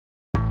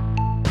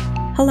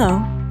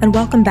Hello, and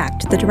welcome back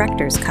to The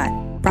Director's Cut,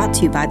 brought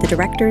to you by the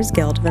Directors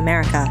Guild of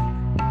America.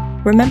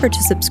 Remember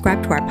to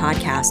subscribe to our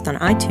podcast on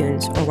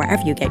iTunes or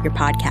wherever you get your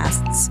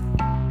podcasts.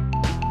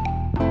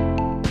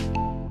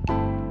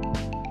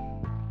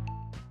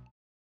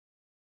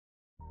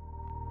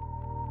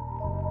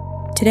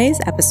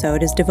 Today's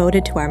episode is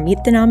devoted to our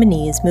Meet the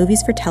Nominees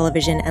Movies for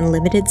Television and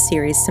Limited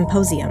Series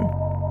Symposium.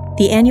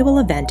 The annual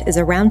event is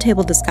a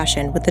roundtable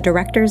discussion with the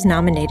directors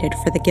nominated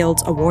for the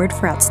Guild's Award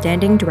for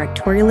Outstanding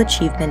Directorial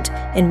Achievement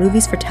in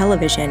Movies for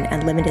Television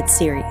and Limited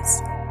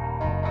Series.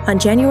 On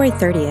January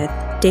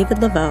 30th,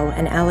 David Leveaux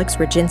and Alex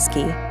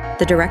Rudzinski,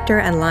 the director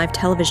and live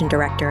television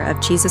director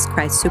of Jesus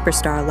Christ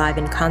Superstar Live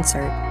in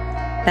Concert,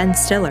 Ben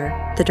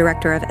Stiller, the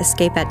director of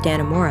Escape at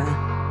Dannemora,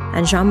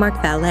 and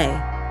Jean-Marc Vallee,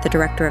 the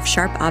director of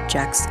Sharp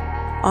Objects,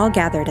 all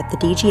gathered at the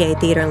DGA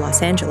Theater in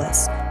Los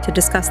Angeles to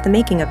discuss the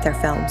making of their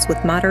films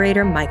with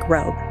moderator Mike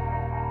Robe.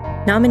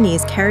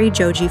 Nominees Cary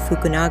Joji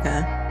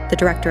Fukunaga, the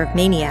director of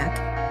Maniac,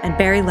 and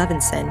Barry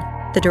Levinson,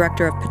 the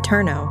director of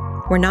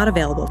Paterno, were not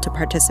available to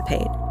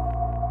participate.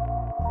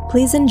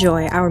 Please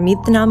enjoy our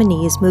Meet the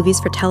Nominees Movies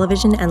for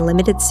Television and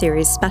Limited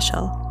Series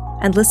special,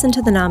 and listen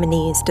to the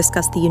nominees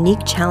discuss the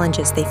unique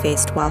challenges they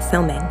faced while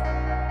filming.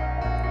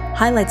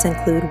 Highlights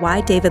include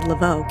why David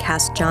Leveaux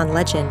cast John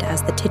Legend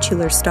as the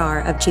titular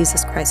star of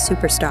Jesus Christ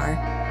Superstar,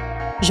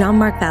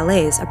 Jean-Marc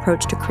Vallee's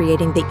approach to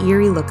creating the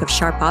eerie look of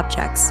Sharp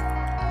Objects,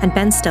 and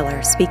Ben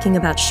Stiller speaking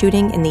about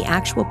shooting in the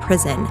actual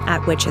prison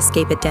at which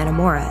Escape at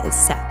Dannemora is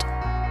set.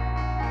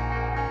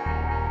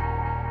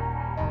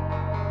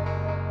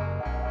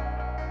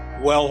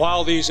 Well,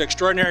 while these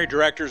extraordinary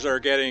directors are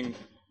getting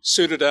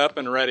suited up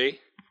and ready,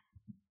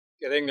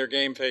 getting their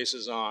game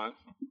faces on,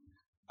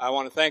 I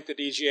want to thank the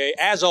DGA,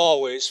 as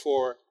always,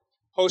 for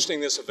hosting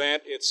this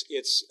event.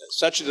 It's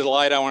such a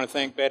delight. I want to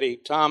thank Betty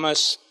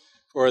Thomas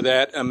for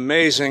that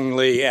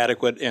amazingly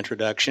adequate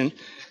introduction.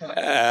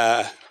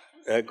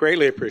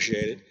 Greatly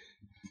appreciated.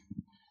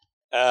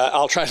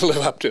 I'll try to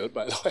live up to it,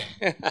 by the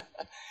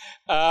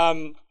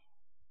way.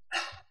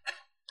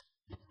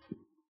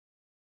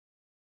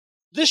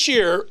 This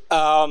year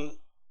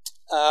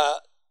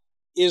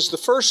is the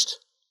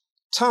first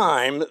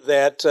time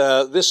that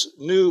this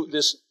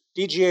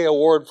DGA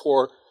award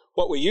for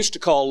what we used to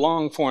call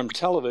long-form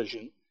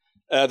television,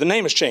 the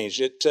name has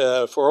changed.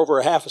 For over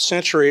a half a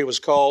century, it was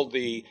called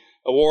the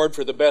Award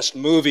for the Best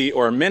Movie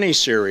or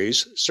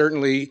Miniseries.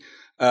 Certainly,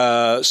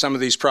 some of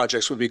these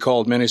projects would be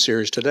called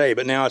miniseries today,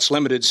 but now it's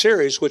limited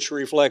series, which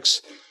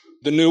reflects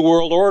the new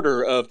world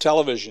order of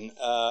television.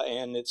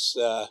 And it's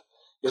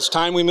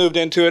time we moved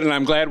into it, and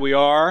I'm glad we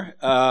are.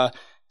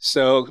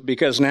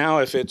 Because now,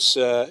 if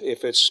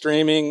it's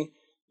streaming,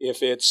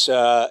 if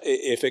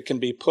it can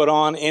be put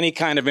on any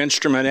kind of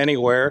instrument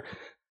anywhere,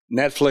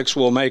 Netflix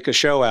will make a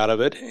show out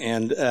of it,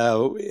 and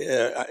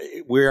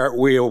we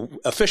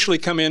officially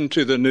come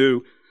into the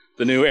new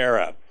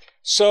era.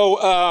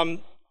 So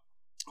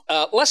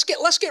let's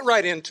get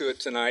right into it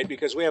tonight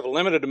because we have a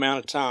limited amount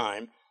of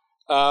time.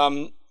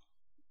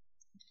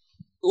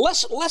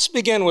 Let's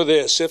begin with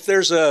this. If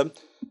there's a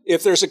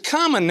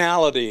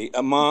commonality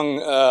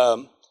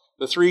among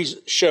the three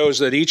shows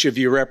that each of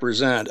you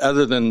represent,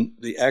 other than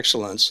the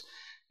excellence,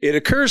 it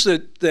occurs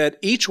that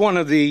each one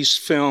of these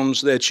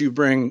films that you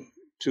bring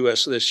to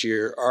us this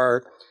year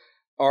are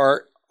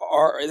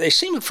they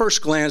seem at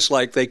first glance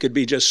like they could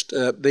be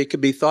they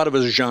could be thought of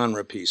as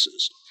genre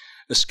pieces.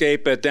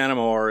 Escape at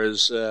Dannemora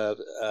is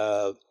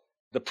the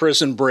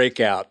prison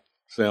breakout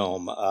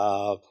film.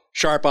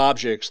 Sharp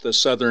Objects, the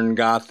Southern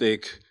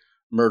Gothic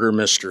murder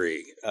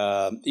mystery.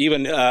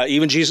 Even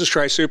Jesus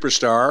Christ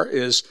Superstar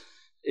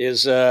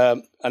is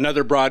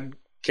another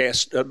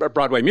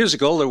Broadway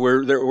musical that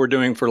we're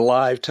doing for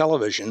live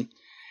television.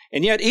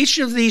 And yet each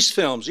of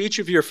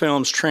your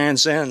films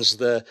transcends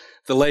the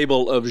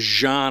label of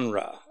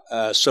genre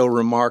so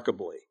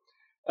remarkably.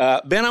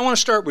 Ben, I want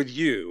to start with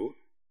you.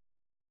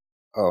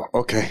 Oh,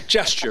 okay.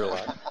 Just your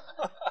luck.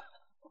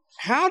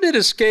 How did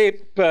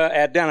Escape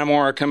at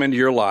Dannemora come into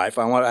your life?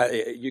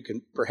 You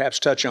can perhaps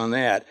touch on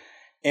that.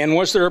 And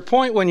was there a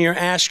point when you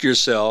asked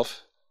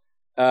yourself,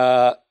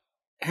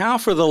 how,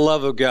 for the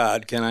love of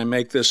God, can I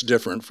make this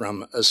different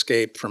from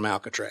Escape from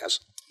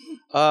Alcatraz?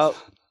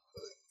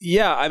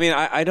 Yeah, I mean,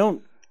 I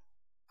don't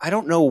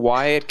know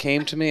why it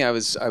came to me. I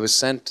was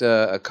sent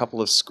a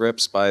couple of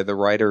scripts by the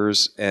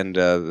writers and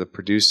the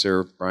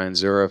producer Brian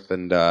Zurif,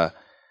 and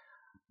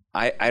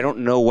I don't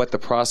know what the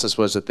process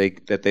was that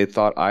they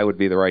thought I would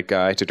be the right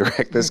guy to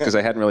direct this because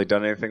I hadn't really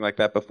done anything like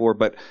that before.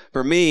 But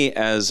for me,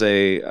 as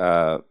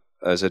a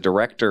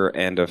director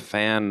and a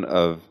fan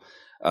of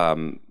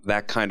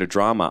that kind of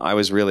drama, I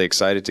was really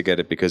excited to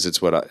get it because it's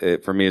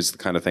for me, it's the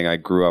kind of thing I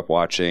grew up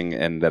watching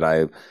and that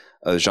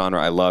a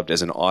genre I loved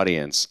as an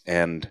audience.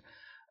 And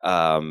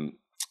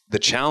the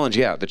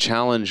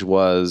challenge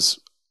was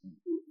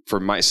for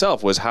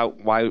myself was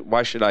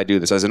why should I do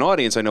this? As an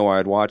audience, I know why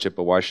I'd watch it,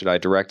 but why should I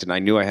direct it? And I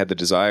knew I had the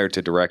desire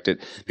to direct it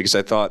because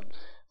I thought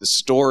the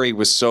story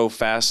was so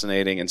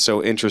fascinating and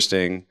so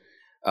interesting,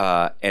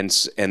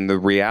 and the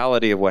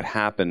reality of what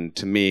happened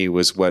to me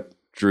was what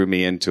drew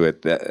me into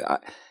it.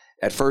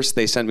 At first,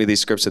 they sent me these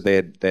scripts that they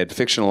had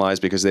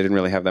fictionalized because they didn't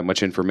really have that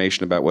much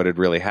information about what had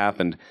really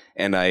happened,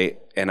 and I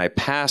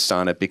passed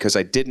on it because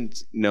I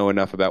didn't know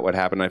enough about what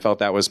happened. I felt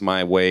that was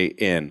my way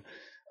in.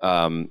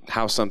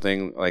 How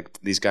something like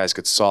these guys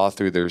could saw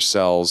through their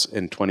cells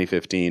in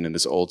 2015 in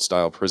this old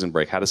style prison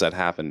break. How does that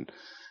happen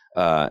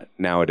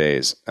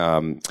nowadays?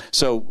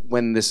 So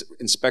when this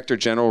Inspector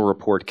General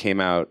report came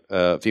out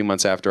a few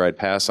months after I'd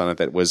passed on it,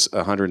 that was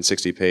a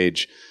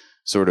 160-page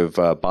sort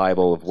of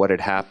Bible of what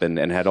had happened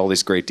and had all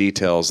these great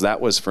details.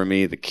 That was for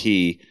me the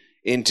key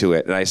into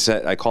it. And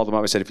I called them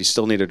up. I said, if you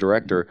still need a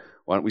director,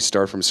 why don't we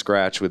start from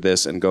scratch with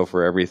this and go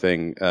for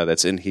everything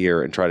that's in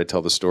here and try to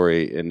tell the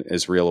story in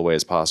as real a way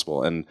as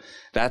possible. And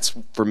that's,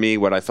 for me,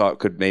 what I thought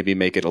could maybe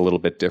make it a little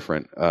bit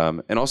different.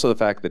 And also the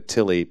fact that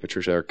Tilly,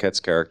 Patricia Arquette's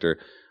character,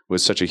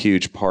 was such a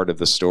huge part of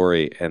the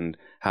story, and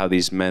how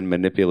these men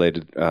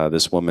manipulated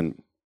this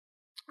woman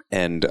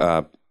and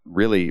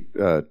really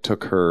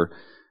took her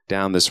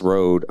down this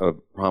road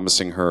of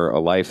promising her a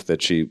life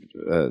that she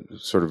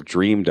sort of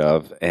dreamed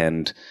of,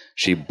 and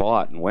she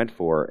bought and went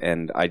for.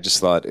 And I just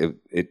thought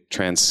it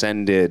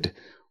transcended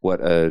what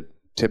a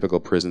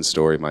typical prison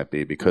story might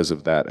be because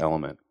of that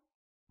element.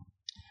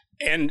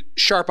 And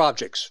Sharp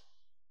Objects,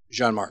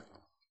 Jean-Marc.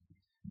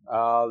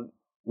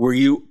 Were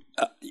you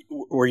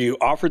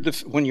offered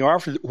when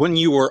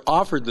you were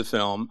offered the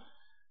film?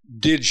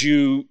 Did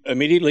you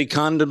immediately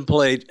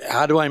contemplate,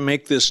 how do I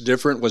make this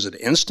different? Was it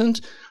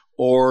instant?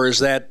 Or is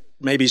that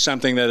maybe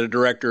something that a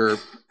director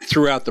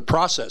throughout the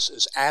process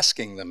is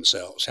asking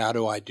themselves, how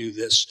do I do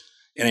this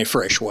in a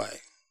fresh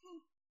way?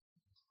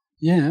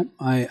 Yeah,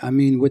 I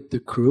mean, with the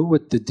crew,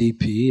 with the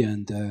DP,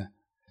 and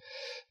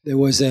there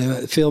was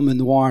a film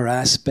noir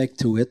aspect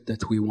to it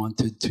that we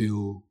wanted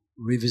to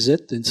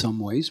revisit in some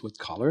ways with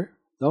color,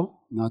 though,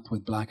 not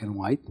with black and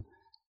white.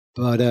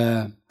 But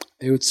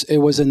it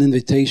was an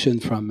invitation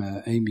from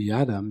Amy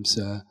Adams.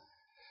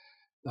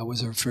 That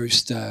was her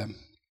first.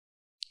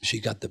 She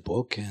got the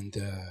book, and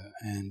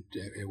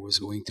it was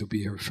going to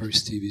be her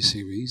first TV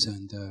series,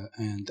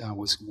 and I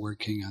was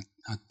working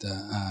at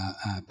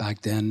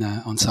back then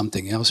on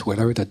something else with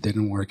her that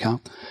didn't work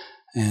out,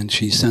 and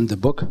she sent the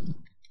book,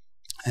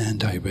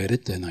 and I read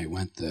it, and I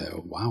went,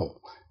 wow.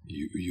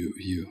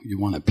 You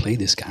want to play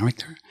this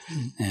character?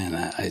 And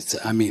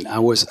I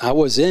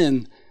was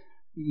in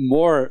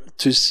more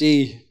to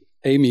see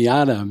Amy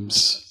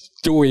Adams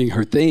doing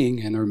her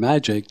thing and her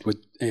magic with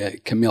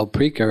Camille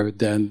Preaker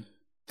than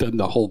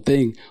the whole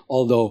thing.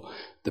 Although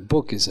the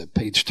book is a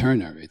page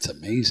turner, it's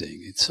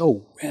amazing. It's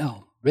so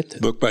well written.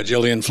 Book by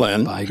Gillian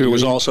Flynn, who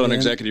was also an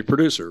executive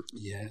producer.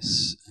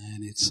 Yes,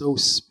 and it's so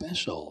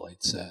special.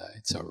 It's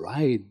a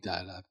ride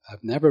that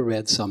I've never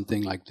read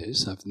something like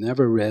this. I've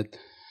never read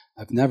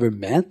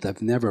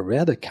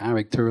a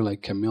character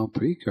like Camille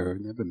Preaker.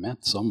 I've never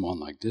met someone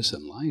like this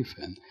in life.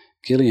 And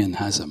Gillian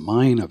has a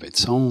mind of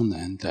its own,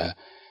 and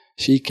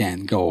she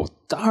can go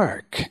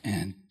dark,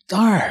 and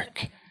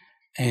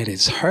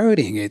it's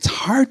hurting, it's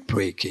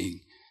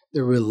heartbreaking.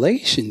 The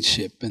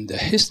relationship and the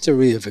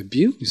history of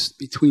abuse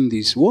between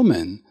these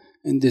women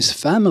and this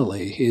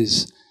family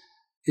is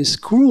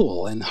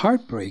cruel and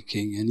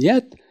heartbreaking, and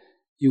yet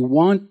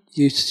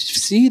you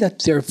see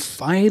that they're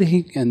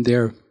fighting and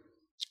they're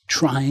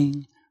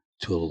trying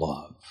to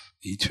love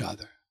each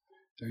other.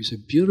 There's a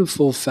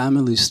beautiful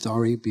family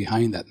story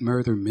behind that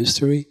murder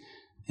mystery,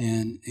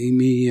 and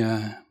Amy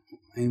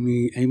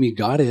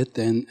got it,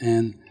 and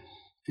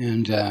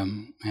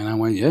I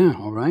went, yeah,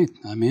 all right,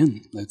 I'm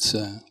in. Let's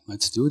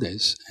do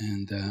this,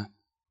 and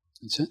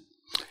that's it.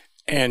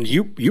 And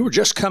you were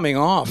just coming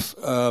off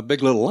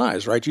Big Little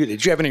Lies, right?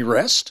 Did you have any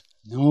rest?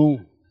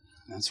 No,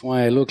 that's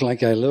why I look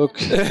like I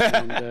look,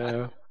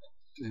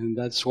 and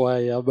that's why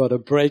I'm on a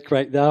break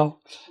right now.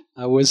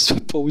 I was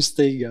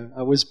posting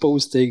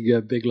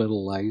Big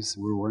Little Lies.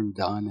 We weren't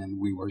done, and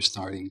we were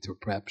starting to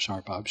prep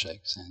Sharp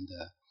Objects, and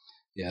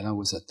yeah, that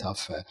was a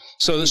tough.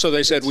 So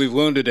they said, we've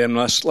wounded him.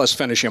 Let's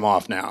finish him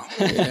off now.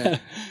 Yeah.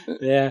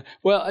 Yeah.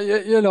 Well,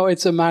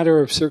 it's a matter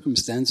of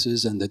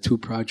circumstances, and the two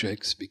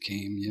projects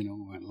became,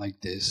 like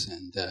this,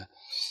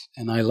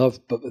 and I love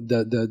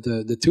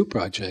the two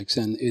projects,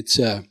 and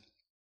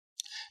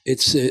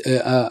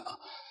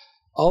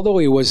although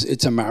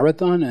it's a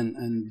marathon,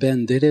 and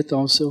Ben did it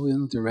also,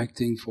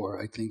 directing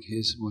for, I think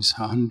his was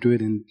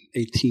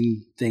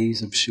 118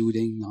 days of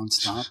shooting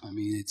nonstop. I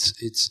mean,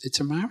 it's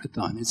a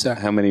marathon.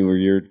 How many were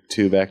your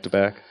two back to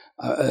back?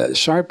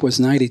 Sharp was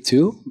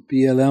 92,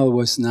 BLL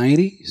was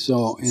 90.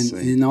 So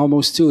in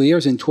almost 2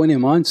 years, in 20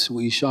 months,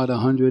 we shot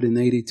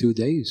 182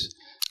 days.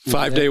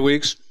 5 day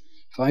weeks?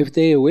 5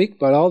 day a week,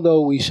 but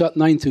although we shot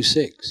 9 to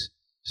 6.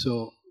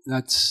 So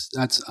that's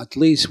at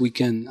least we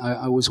can.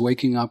 I was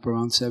waking up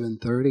around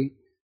 7:30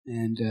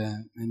 and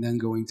then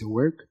going to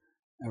work,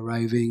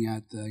 arriving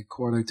at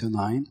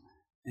 8:45,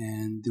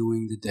 and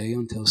doing the day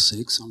until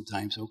 6.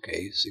 Sometimes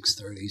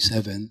 6:30,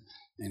 7,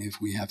 and if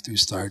we have to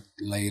start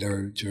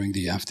later during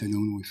the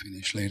afternoon, we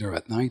finish later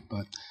at night.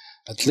 But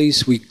at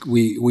least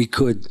we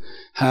could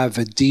have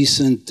a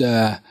decent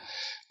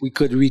we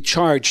could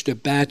recharge the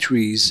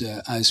batteries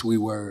as we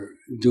were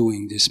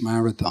doing this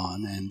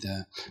marathon. And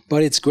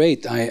but it's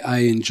great. I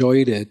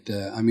enjoyed it.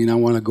 I mean, I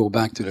want to go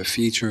back to the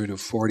feature, the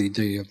 40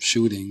 day of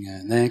shooting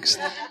next.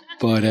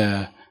 But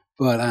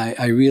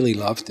I really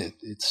loved it.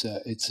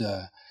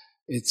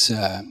 It's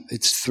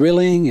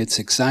thrilling, it's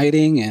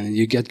exciting, and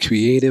you get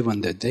creative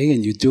on the day,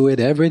 and you do it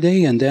every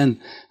day. And then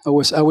I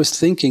was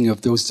thinking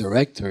of those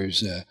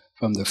directors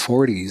from the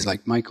 40s,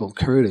 like Michael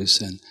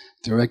Curtis, and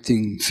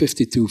directing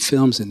 52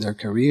 films in their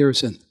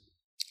careers, and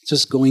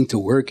just going to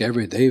work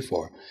every day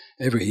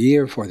every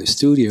year for the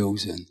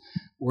studios, and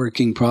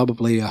working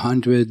probably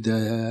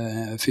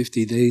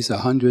 150 days,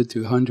 100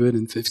 to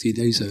 150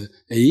 days a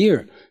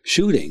year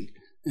shooting.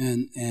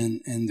 And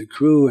the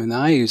crew and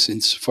I,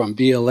 since from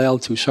BLL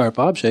to Sharp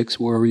Objects,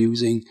 were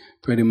using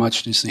pretty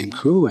much the same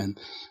crew, and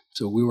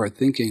so we were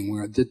thinking,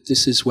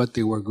 this is what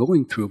they were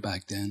going through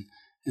back then,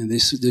 and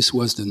this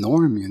was the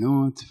norm,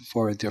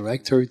 for a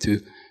director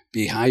to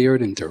be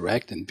hired and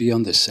direct and be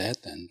on the set,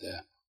 and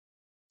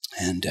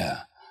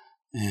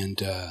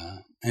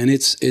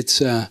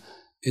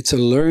it's a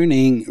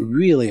learning,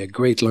 really a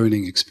great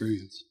learning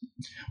experience.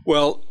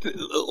 Well,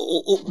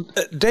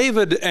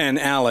 David and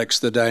Alex,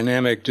 the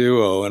dynamic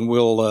duo, and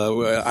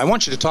I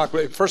want you to talk,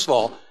 first of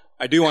all,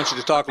 I do want you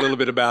to talk a little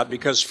bit about,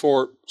 because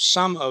for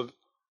some of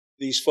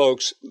these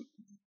folks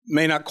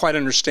may not quite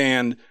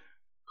understand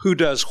who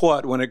does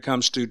what when it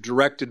comes to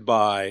directed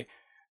by,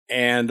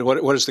 and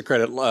what is the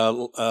credit?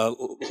 Live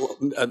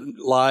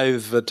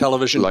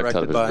television live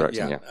directed television by?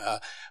 directing, yeah.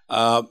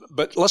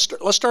 But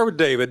let's start with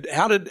David.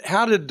 How did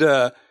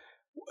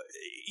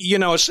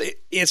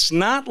it's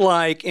not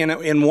like,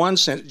 in one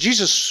sense,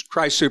 Jesus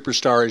Christ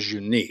Superstar is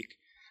unique,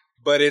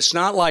 but it's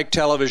not like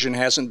television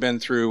hasn't been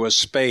through a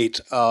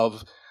spate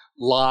of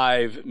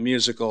live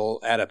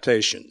musical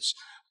adaptations.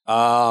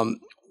 Did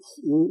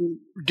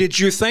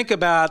you think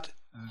about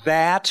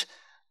that?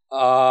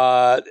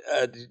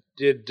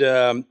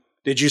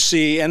 Did you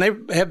see, and they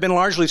have been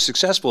largely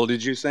successful,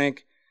 did you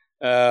think,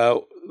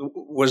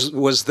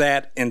 was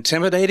that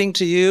intimidating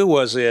to you?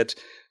 Was it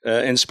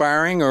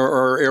inspiring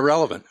or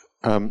irrelevant?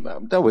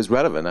 That was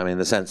relevant. I mean, in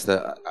the sense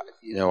that,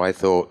 I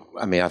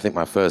think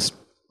my first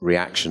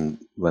reaction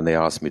when they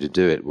asked me to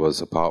do it was,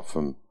 apart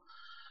from,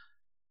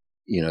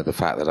 the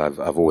fact that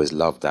I've always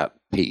loved that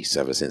piece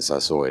ever since I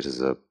saw it as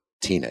a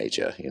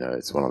teenager.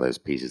 It's one of those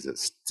pieces that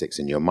sticks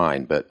in your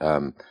mind. But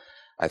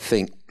I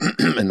think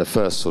in the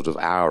first sort of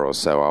hour or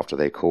so after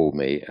they called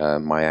me,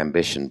 my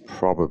ambition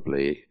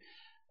probably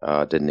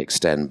didn't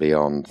extend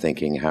beyond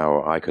thinking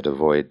how I could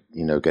avoid,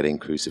 getting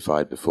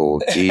crucified before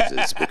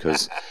Jesus,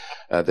 because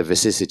the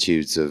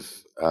vicissitudes of,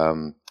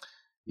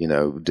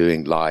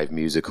 doing live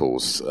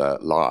musicals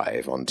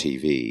live on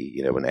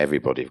TV, when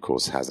everybody, of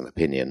course, has an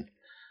opinion,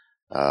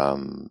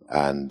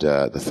 and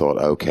the thought,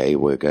 okay,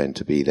 we're going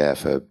to be there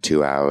for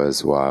 2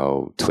 hours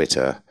while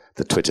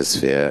the Twitter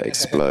sphere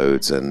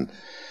explodes, and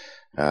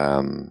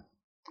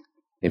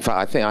in fact,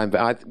 I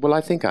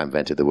think I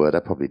invented the word.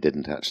 I probably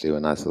didn't, actually,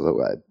 when I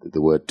thought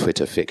the word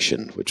Twitter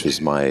fiction, which was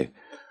my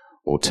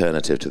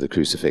alternative to the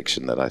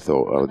crucifixion, that I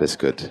thought, oh, this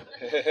could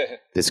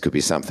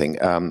be something.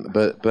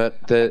 But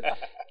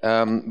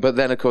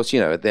then, of course,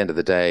 at the end of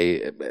the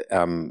day,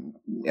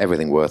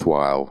 everything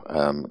worthwhile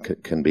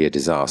can be a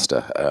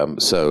disaster.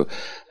 So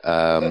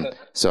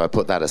I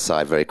put that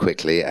aside very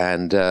quickly,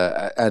 and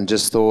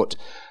just thought,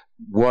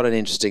 what an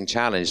interesting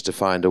challenge to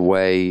find a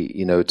way,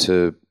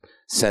 to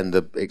send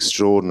the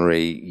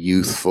extraordinary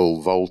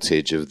youthful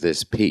voltage of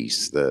this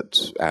piece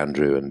that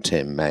Andrew and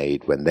Tim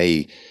made when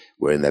they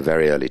were in their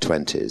very early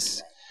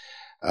 20s,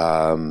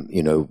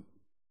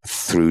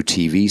 through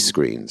TV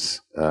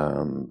screens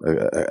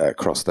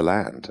across the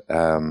land,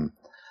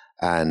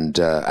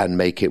 and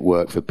make it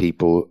work for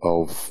people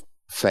of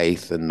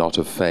faith and not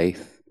of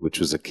faith, which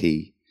was a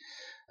key,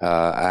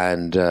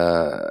 and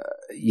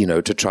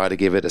to try to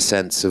give it a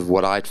sense of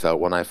what I'd felt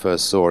when I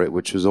first saw it,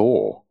 which was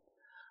awe.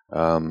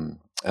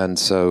 And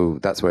so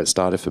that's where it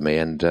started for me.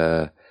 And,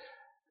 of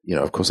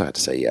course I had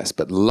to say yes.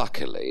 But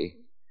luckily,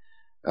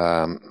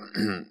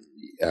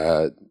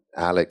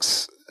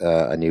 Alex,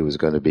 I knew was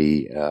going to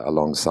be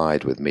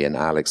alongside with me. And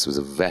Alex was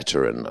a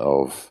veteran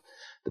of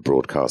the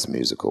broadcast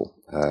musical.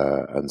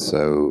 And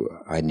so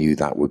I knew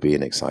that would be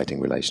an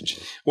exciting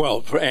relationship.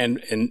 Well,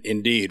 and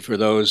indeed, for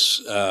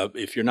those,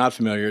 if you're not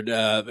familiar,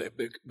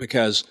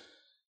 because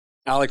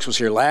Alex was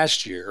here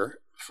last year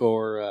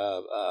for,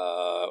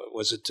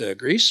 was it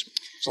Grease?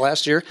 Was it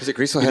last year? Was it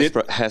Grease or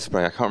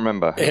Hairspray? I can't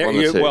remember.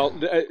 Well,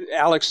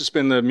 Alex has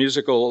been the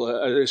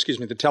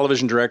the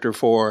television director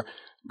for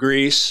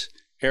Grease,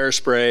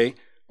 Hairspray,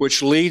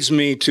 which leads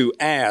me to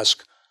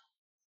ask,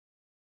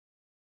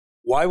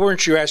 why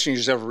weren't you asking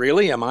yourself,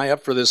 really, am I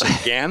up for this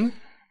again?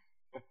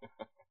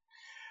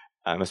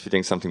 I must be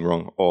doing something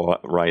wrong or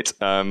right.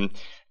 I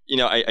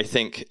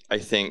think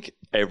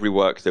every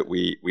work that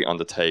we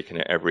undertake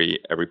and every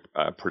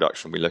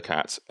production we look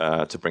at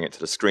to bring it to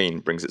the screen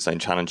brings its own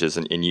challenges,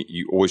 and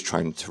you're always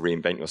trying to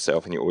reinvent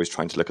yourself, and you're always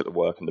trying to look at the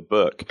work in the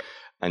book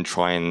and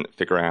try and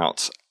figure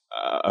out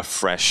a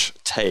fresh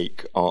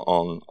take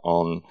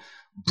on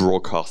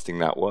broadcasting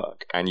that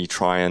work, and you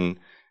try and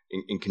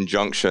in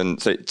conjunction.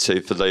 So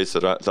for those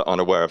that are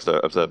unaware of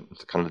the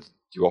kind of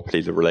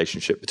duopoly, the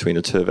relationship between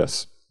the two of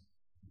us,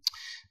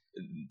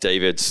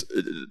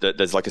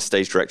 there's like a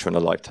stage director and a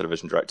live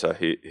television director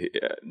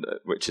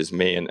which is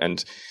me,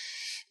 and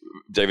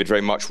David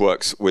very much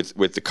works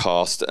with the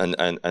cast and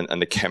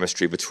the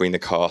chemistry between the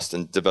cast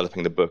and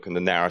developing the book and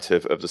the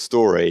narrative of the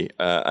story,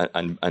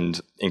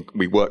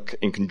 we work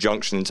in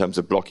conjunction in terms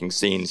of blocking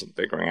scenes and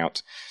figuring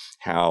out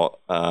how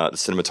the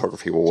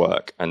cinematography will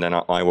work, and then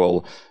I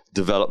will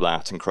develop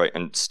that and create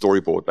and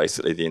storyboard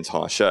basically the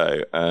entire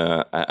show,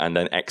 and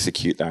then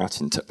execute that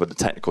with the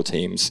technical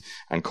teams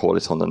and call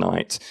it on the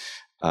night.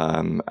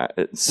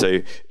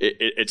 So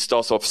it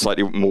starts off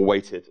slightly more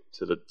weighted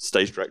to the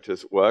stage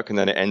director's work, and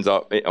then it ends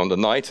up on the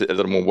night a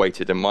little more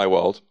weighted in my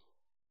world.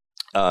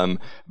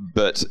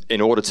 But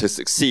in order to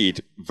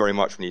succeed, very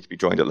much we need to be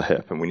joined at the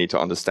hip, and we need to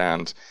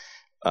understand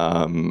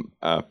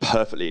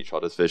perfectly each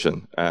other's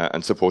vision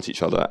and support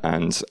each other,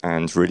 and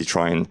really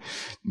try and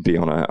be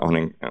on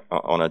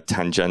a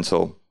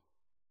tangential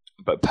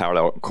but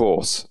parallel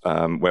course,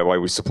 whereby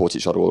we support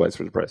each other all the way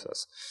through the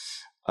process.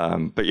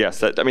 But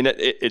yes,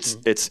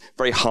 it's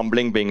very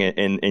humbling being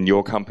in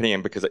your company,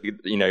 and because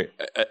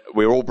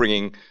we're all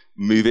bringing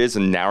movies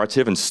and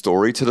narrative and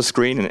story to the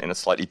screen in a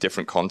slightly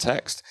different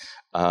context.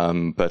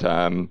 But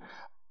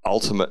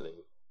ultimately,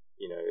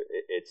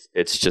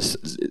 it's just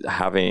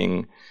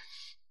having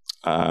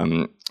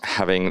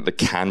the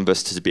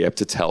canvas to be able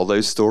to tell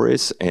those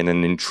stories in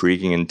an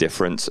intriguing and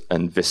different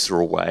and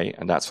visceral way,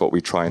 and that's what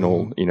we try and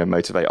all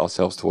motivate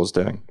ourselves towards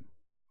doing.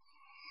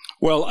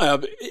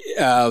 Well,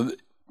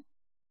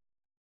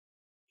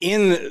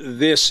 in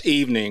this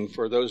evening,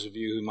 for those of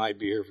you who might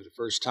be here for the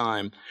first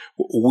time,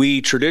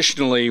 we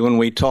traditionally, when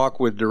we talk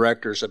with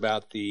directors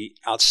about the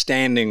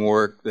outstanding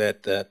work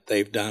that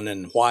they've done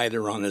and why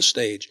they're on this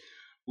stage,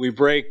 we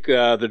break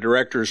the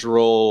director's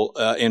role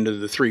into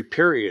the three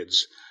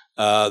periods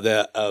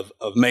of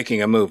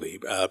making a movie: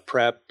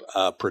 prep,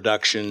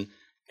 production,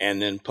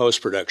 and then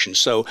post-production.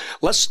 So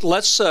let's do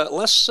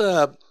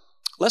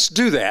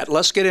that.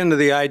 Let's get into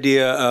the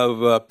idea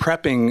of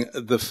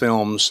prepping the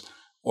films,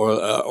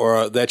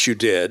 or that you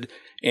did.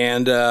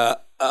 And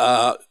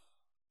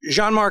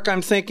Jean-Marc,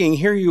 I'm thinking,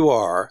 here you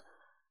are.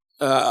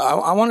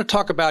 I want to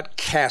talk about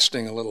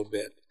casting a little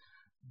bit,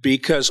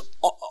 because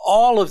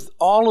all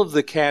of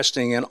the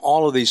casting in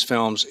all of these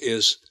films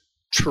is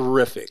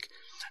terrific.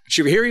 But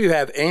here you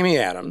have Amy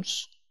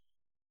Adams,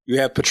 you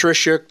have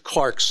Patricia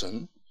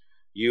Clarkson,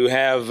 you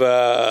have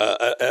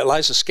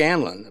Eliza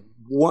Scanlon,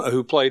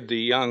 who played the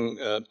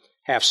young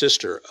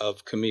half-sister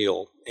of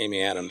Camille,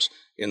 Amy Adams,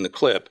 in the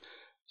clip.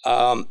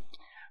 But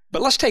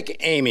let's take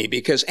Amy,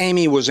 because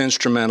Amy was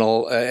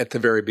instrumental at the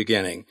very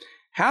beginning.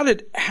 How do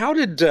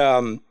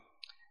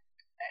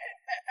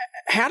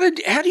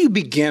you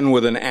begin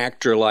with an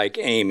actor like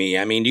Amy?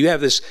 I mean, do you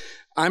have this?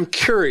 I'm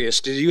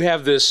curious. Did you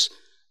have this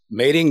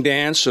mating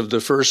dance of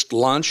the first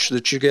lunch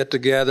that you get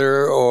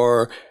together,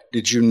 or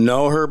did you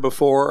know her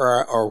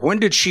before, or when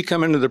did she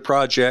come into the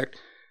project?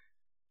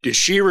 Did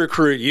she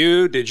recruit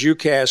you? Did you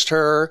cast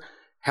her?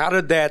 How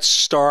did that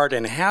start,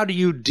 and how do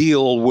you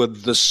deal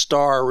with the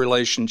star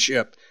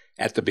relationship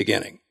at the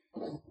beginning?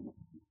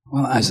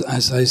 Well,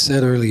 as I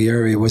said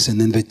earlier, it was an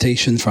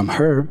invitation from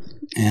her,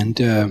 and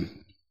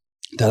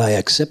that I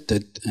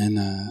accepted, and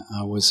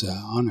I was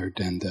honored,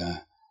 and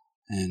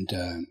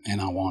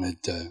I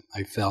wanted.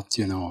 I felt,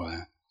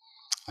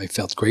 I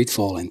felt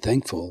grateful and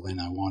thankful, and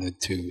I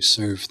wanted to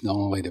serve not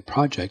only the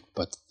project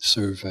but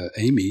serve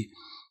Amy,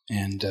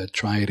 and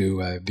try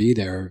to be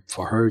there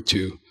for her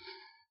to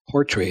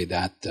portray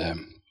that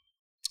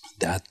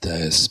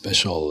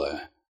special,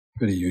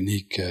 pretty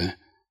unique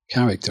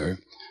character.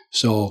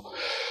 So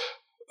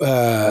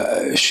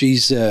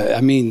she's,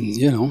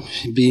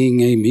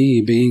 being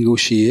Amy, being who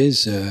she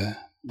is,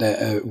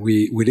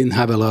 we didn't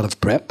have a lot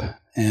of prep,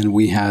 and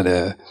we had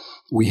a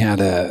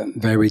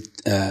very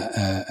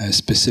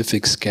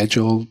specific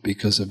schedule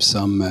because of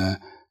some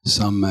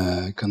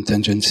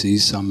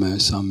contingencies, some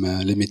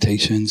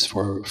limitations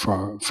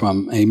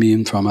from Amy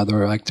and from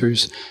other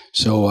actors.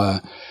 So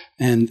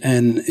and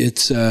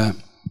it's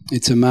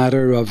a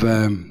matter of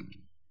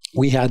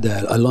we had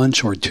a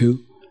lunch or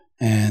two,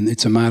 and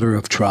it's a matter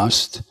of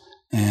trust.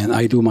 And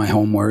I do my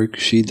homework,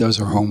 she does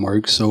her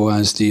homework, so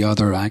as the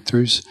other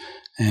actors,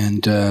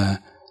 and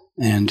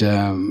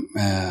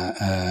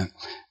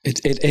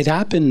it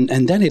happened,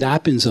 and then it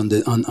happens on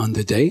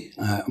the day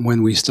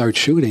when we start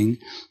shooting,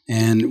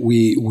 and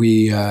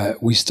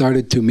we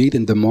started to meet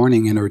in the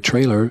morning in her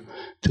trailer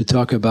to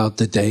talk about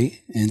the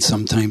day, and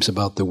sometimes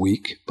about the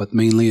week, but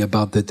mainly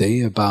about the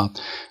day,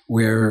 about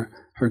where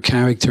her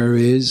character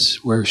is,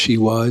 where she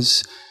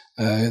was,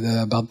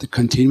 about the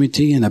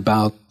continuity, and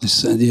about the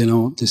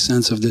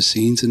sense of the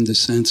scenes and the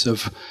sense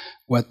of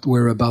what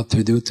we're about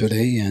to do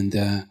today, and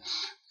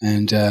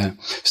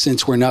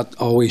since we're not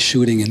always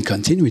shooting in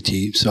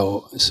continuity,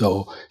 so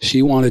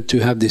she wanted to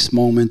have this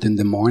moment in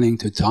the morning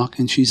to talk,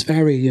 and she's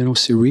very,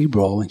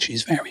 cerebral, and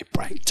she's very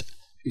bright,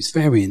 She's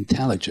very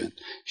intelligent.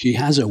 She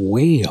has a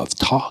way of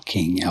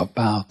talking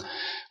about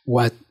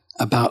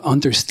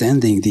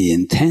understanding the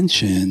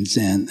intentions,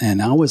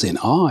 and I was in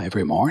awe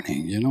every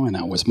morning, and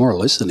I was more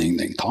listening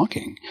than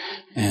talking,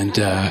 and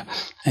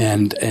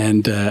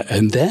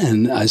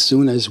then as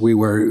soon as we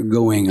were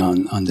going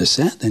on the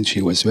set and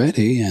she was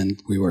ready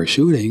and we were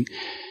shooting,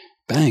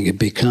 bang, it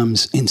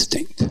becomes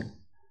instinct,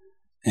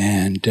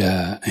 and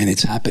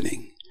it's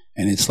happening.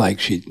 And it's like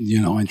she,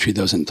 and she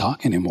doesn't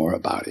talk anymore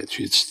about it.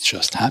 It's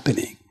just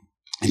happening.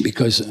 And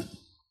because...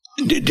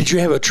 Did you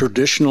have a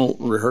traditional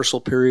rehearsal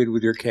period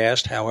with your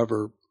cast,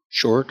 however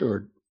short,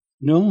 or?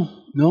 No.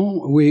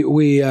 We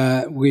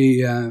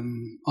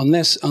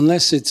unless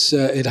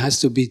it has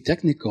to be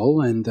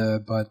technical,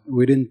 but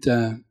we didn't.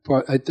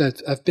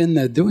 I've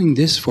been doing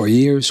this for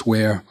years,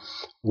 where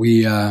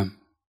we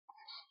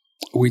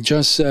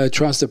just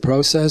trust the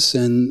process,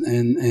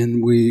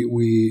 and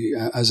we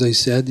as I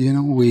said,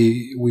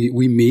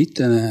 we meet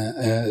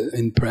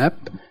in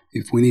prep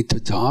if we need to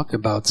talk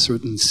about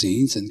certain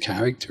scenes and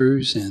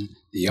characters and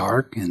the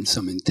arc and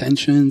some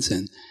intentions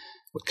and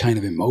what kind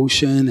of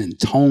emotion and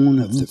tone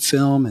of the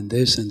film and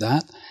this and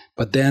that.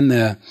 But then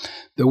the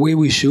way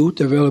we shoot,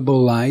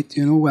 available light,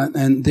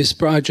 and this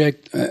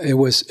project, it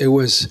was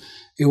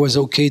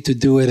okay to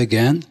do it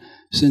again.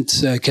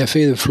 Since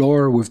Café de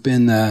Flore, we've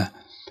been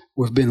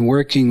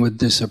working with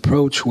this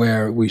approach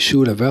where we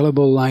shoot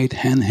available light,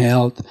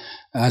 handheld,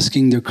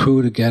 asking the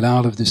crew to get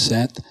out of the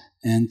set,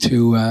 and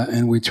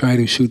we try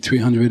to shoot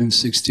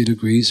 360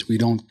 degrees. We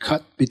don't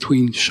cut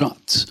between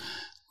shots.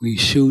 We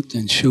shoot,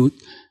 and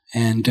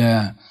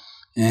then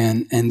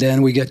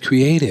we get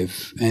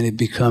creative, and it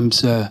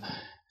becomes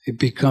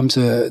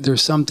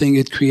there's something.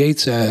 It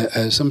creates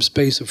some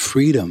space of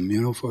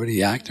freedom, for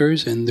the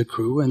actors and the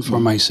crew, and for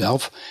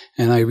myself.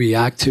 And I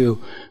react to.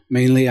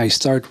 Mainly, I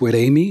start with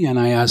Amy, and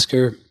I ask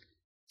her,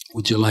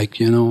 "Would you like,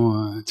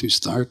 to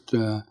start?"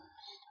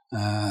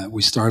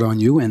 We start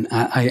on you, and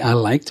I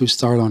like to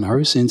start on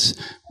her, since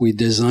we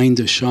designed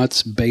the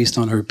shots based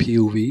on her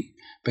POV,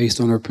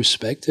 based on her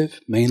perspective,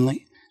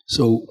 mainly.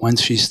 So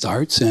once she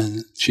starts,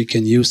 and she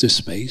can use the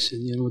space,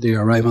 and they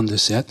arrive on the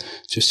set,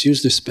 just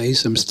use the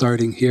space. I'm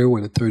starting here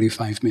with a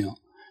 35 mil,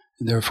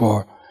 and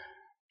therefore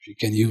she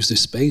can use the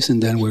space,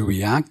 and then we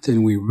react,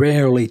 and we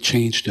rarely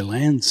change the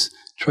lens.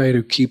 Try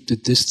to keep the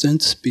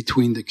distance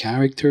between the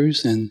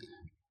characters and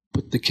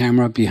put the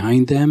camera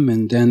behind them,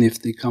 and then if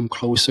they come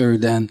closer,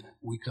 then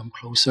we come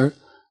closer.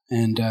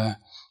 And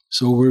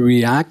so we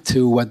react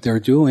to what they're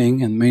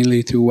doing, and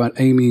mainly to what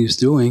Amy is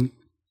doing.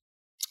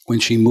 When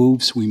she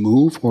moves, we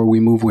move, or we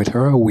move with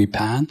her, or we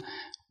pan.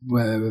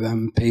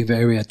 Pay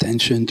very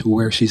attention to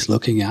where she's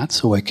looking at,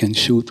 so I can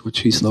shoot what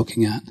she's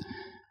looking at.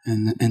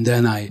 And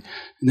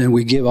then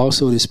we give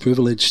also this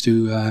privilege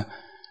to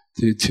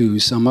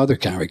some other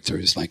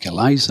characters, like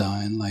Eliza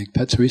and like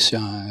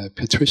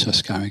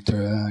Patricia's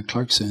character,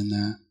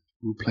 Clarkson,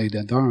 who played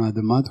Adara,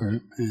 the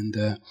mother, and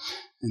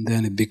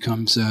then it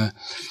becomes the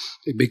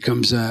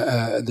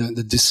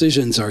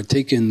decisions are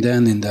taken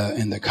then in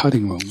the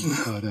cutting room.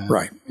 But,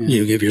 right, yeah.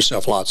 You give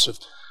yourself lots of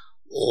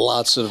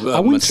I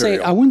wouldn't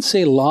material. I wouldn't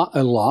say a lot,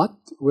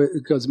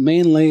 because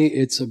mainly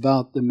it's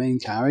about the main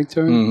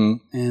character,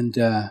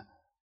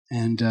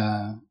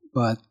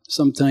 but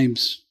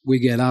sometimes we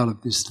get out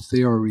of this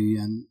theory,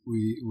 and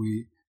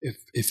we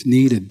if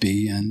needed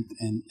be, and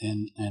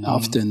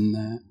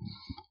often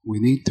we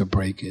need to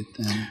break it.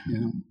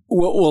 And,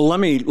 Well, let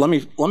me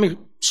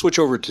switch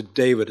over to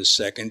David a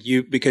second.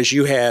 Because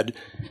you had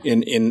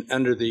in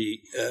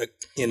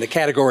the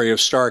category of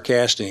star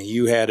casting,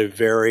 you had a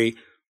very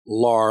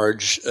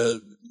large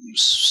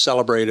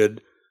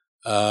celebrated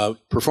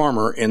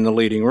performer in the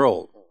leading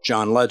role,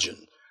 John Legend.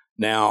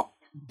 Now,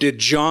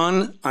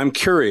 I'm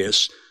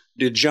curious.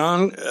 Did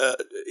John?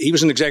 He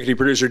was an executive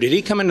producer. Did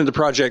he come into the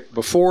project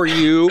before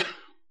you,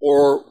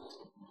 or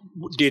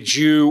did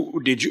you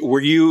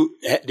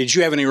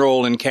have any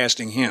role in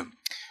casting him?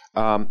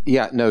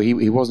 No,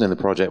 he wasn't in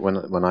the project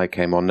when I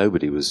came on.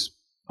 Nobody was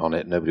on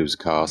it. Nobody was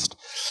cast,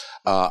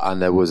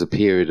 and there was a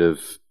period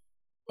of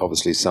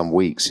obviously some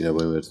weeks, when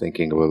we were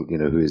thinking, well,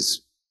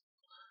 who's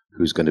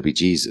going to be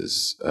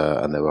Jesus,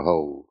 and there were a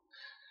whole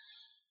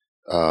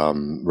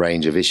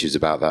range of issues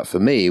about that for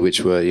me,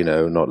 which were,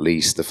 not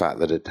least the fact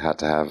that it had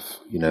to have,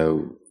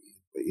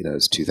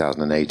 it's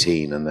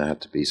 2018, and there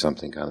had to be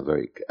something kind of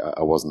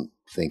I wasn't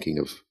thinking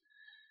of,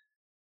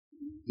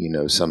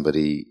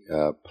 somebody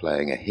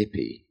playing a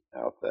hippie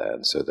out there,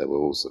 and so there were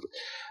all sort of,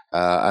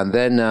 and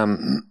then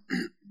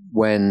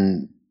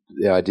when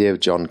the idea of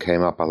John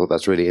came up, I thought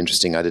that's really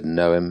interesting. I didn't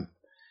know him.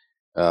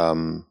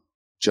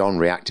 John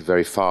reacted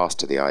very fast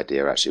to the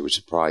idea, actually, which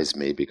surprised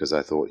me, because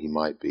I thought he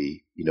might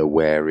be,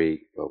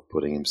 wary of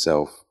putting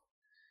himself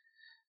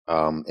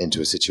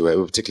into a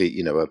situation,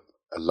 particularly,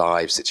 a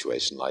live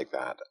situation like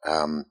that.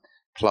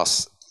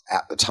 Plus,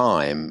 at the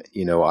time,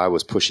 I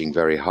was pushing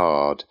very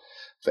hard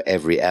for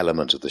every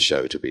element of the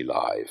show to be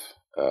live,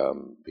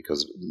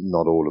 because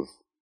not all of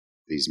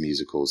these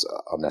musicals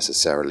are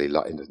necessarily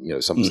like,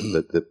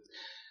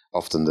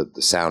 often the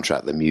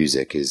soundtrack, the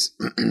music is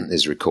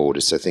is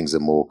recorded, so things are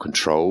more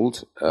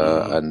controlled.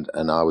 And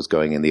I was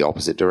going in the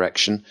opposite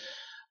direction.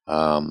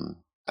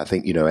 I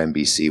think,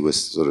 NBC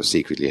was sort of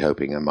secretly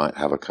hoping I might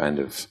have a kind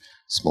of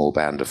small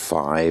band of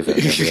 5,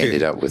 and then we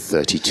ended up with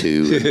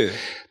 32. And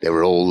they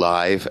were all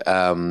live.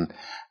 And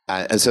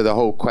so the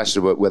whole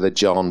question of whether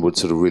John would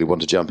sort of really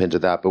want to jump into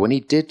that. But when he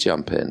did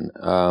jump in,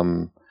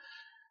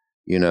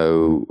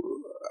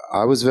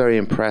 I was very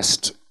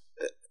impressed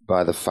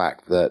by the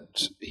fact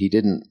that he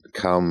didn't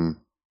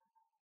come,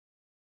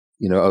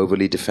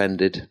 overly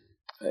defended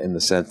in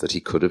the sense that he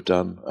could have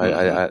done.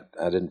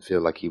 I didn't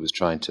feel like he was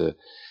trying to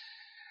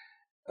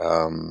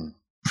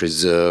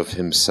preserve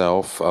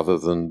himself, other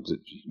than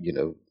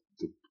the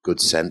good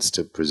sense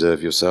to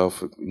preserve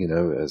yourself,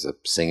 as a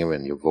singer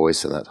and your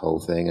voice and that whole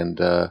thing.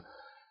 And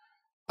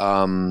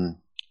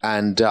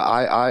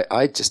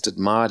I just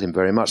admired him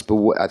very much.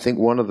 But I think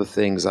one of the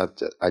things I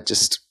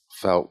just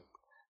felt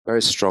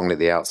very strongly at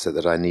the outset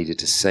that I needed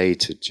to say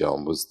to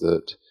John was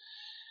that,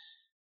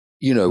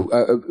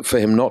 for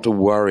him not to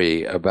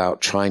worry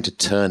about trying to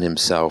turn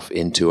himself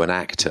into an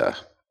actor.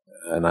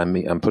 And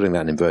I'm putting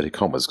that in inverted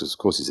commas because, of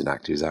course, he's an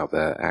actor, he's out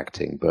there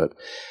acting, but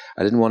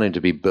I didn't want him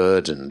to be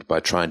burdened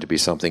by trying to be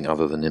something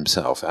other than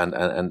himself. And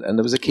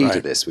there was a key to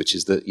this, which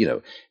is that,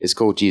 it's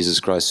called Jesus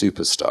Christ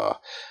Superstar.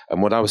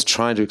 And what I was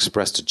trying to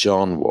express to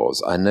John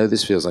was, I know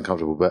this feels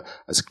uncomfortable, but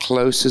as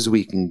close as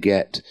we can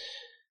get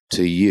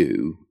to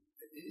you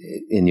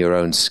in your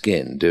own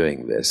skin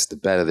doing this, the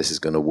better this is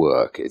going to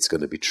work. It's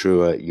going to be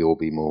truer. You'll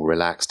be more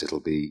relaxed.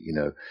 It'll be,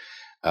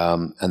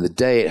 and the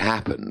day it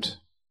happened,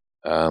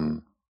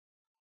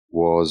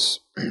 was,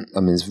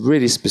 this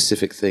really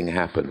specific thing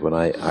happened when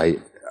I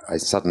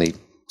suddenly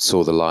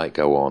saw the light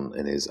go on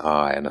in his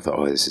eye, and I thought,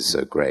 oh, this is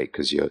so great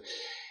because you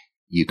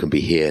can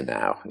be here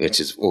now, which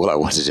is all I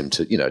wanted him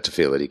to, to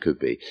feel that he could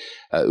be.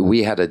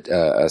 We had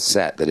a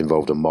set that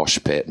involved a mosh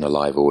pit and a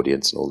live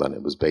audience and all that.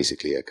 It was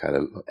basically a kind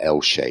of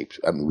L-shaped.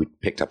 We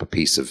picked up a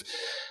piece of,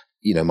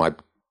 my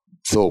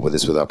thought with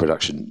this with our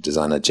production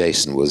designer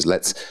Jason was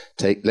let's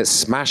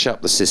smash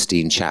up the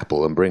Sistine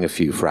Chapel and bring a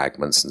few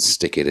fragments and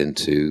stick it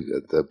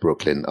into the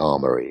Brooklyn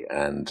Armory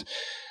and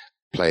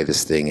play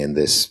this thing in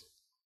this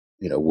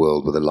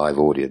world with a live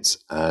audience.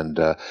 And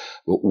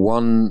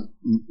one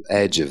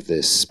edge of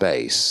this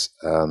space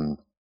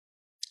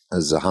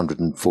is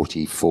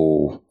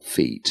 144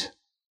 feet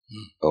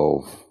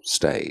of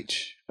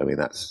stage.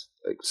 That's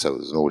so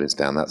there's an audience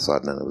down that side,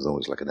 and then there was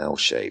always like an L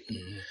shape.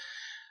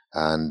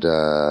 And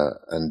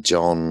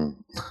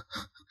John,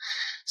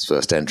 his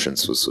first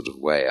entrance was sort of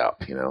way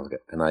up,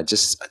 and I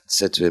just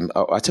said to him,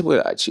 I tell you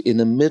what, actually, in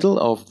the middle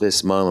of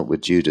this moment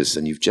with Judas,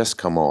 and you've just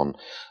come on,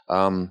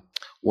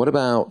 what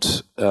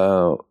about,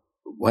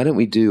 why don't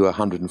we do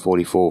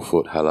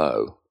 144-foot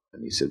hello?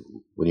 And he said,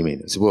 what do you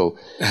mean? I said, well,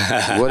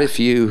 what if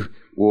you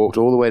walked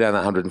all the way down that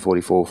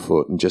 144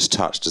 foot and just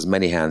touched as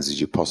many hands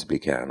as you possibly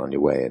can on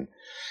your way in,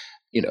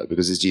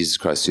 because it's Jesus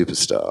Christ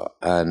Superstar.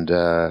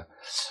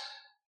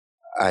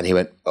 And he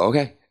went,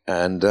 okay.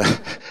 And the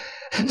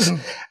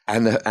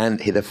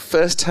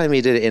first time he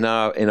did it in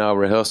our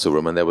rehearsal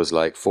room, and there was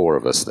like 4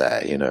 of us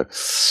there,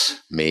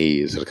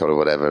 me, sort of couple of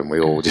whatever, and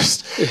we all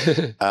just.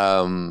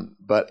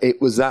 But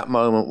it was that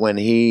moment when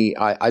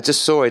I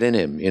just saw it in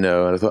him, and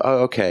I thought, oh,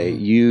 okay,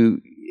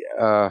 you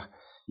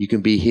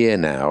can be here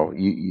now.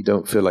 You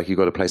don't feel like you've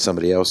got to play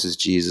somebody else's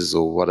Jesus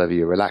or whatever.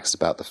 You're relaxed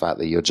about the fact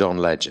that you're John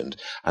Legend,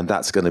 and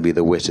that's going to be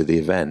the wit of the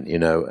event,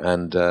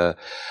 And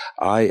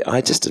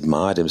I just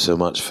admired him so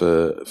much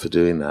for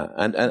doing that.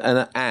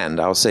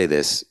 And I'll say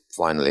this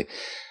finally.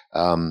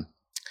 There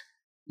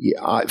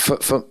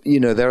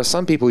are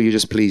some people you're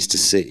just pleased to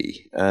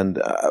see, and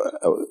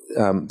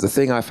the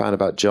thing I found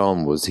about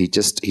John was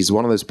he's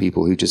one of those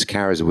people who just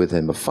carries with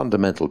him a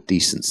fundamental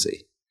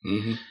decency.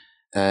 Mm-hmm.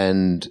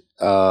 And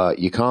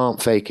you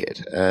can't fake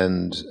it.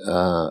 And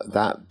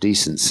that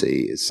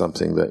decency is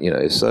something that,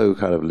 is so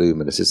kind of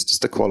luminous. It's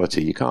just a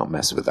quality. You can't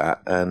mess with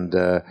that. And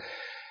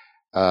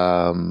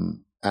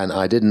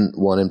I didn't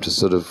want him to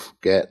sort of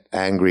get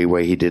angry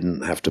where he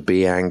didn't have to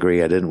be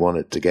angry. I didn't want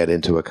it to get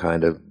into a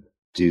kind of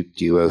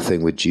duo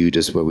thing with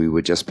Judas where we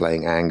were just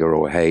playing anger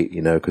or hate,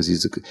 because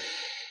his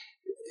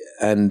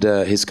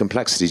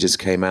complexity just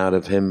came out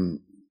of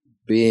him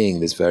being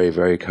this very,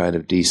 very kind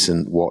of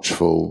decent,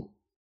 watchful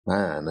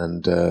man,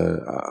 and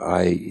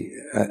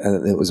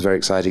it was very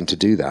exciting to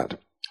do that.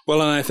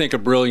 Well, and I think a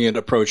brilliant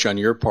approach on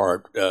your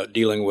part,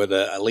 dealing with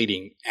a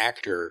leading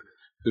actor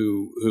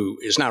who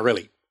is not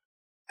really,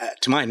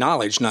 to my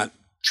knowledge, not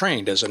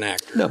trained as an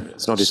actor. No,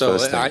 it's not his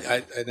first thing.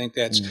 I think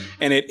that's,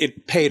 and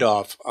it paid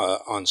off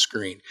on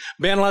screen.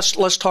 Ben,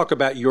 let's talk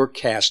about your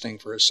casting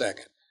for a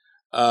second.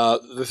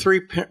 The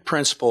 3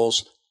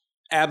 principals,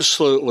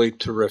 absolutely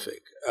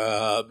terrific.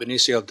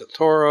 Benicio del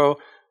Toro,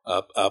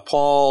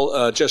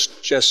 Paul,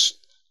 just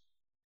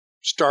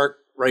stark,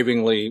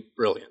 ravingly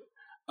brilliant.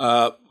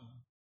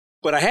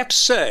 But I have to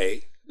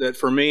say that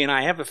for me, and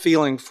I have a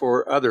feeling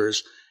for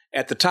others,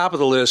 at the top of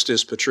the list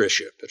is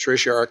Patricia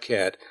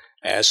Arquette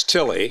as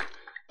Tilly.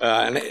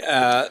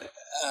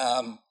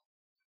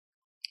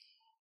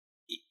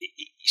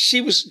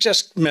 she was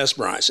just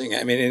mesmerizing.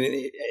 I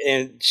mean,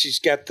 and she's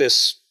got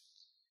this.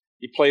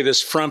 You play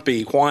this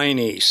frumpy,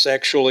 whiny,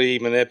 sexually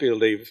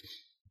manipulative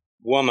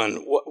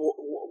woman.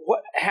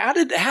 How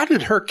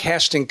did her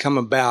casting come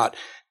about?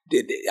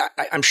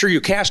 I'm sure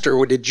you cast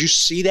her. Did you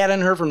see that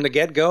in her from the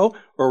get-go,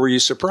 or were you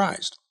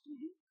surprised?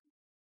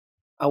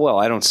 Oh, well,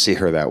 I don't see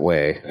her that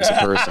way as a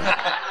person.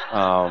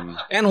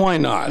 And why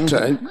not?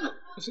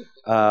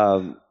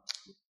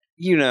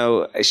 You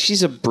know,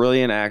 she's a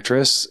brilliant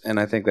actress, and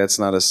I think that's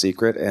not a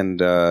secret.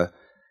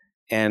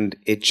 And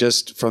it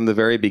just, from the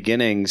very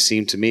beginning,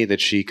 seemed to me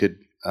that she could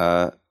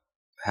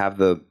have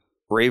the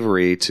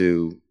bravery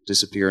to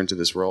disappear into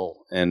this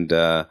role. And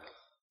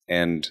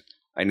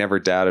I never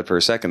doubted for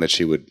a second that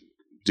she would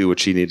do what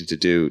she needed to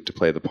do to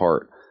play the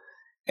part.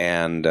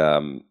 And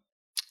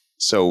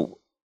so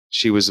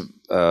she was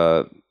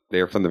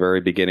there from the very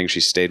beginning.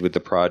 She stayed with the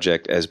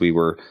project as we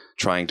were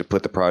trying to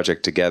put the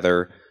project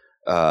together,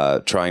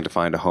 trying to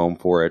find a home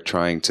for it,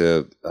 trying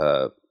to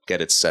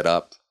get it set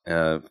up.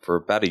 For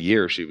about a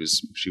year, she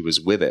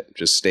was with it,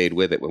 just stayed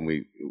with it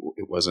when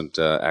it wasn't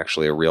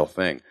actually a real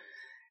thing.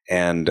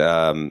 And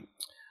I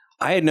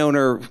had known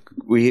her.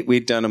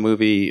 We'd done a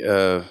movie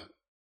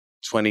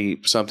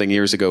 20-something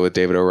years ago with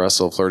David O.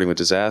 Russell, Flirting with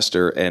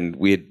Disaster, and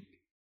we had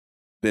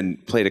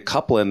played a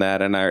couple in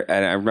that. And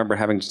I remember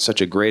having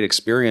such a great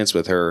experience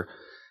with her,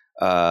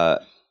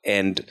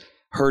 and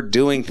her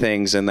doing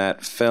things in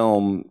that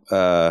film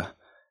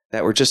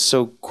that were just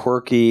so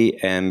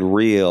quirky and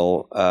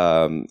real,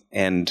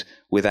 and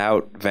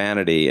without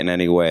vanity in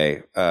any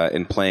way,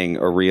 in playing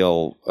a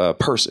real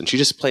person. She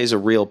just plays a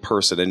real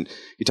person. And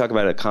you talk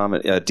about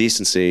a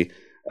decency,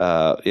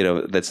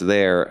 that's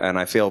there. And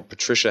I feel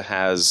Patricia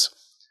has,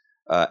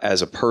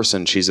 as a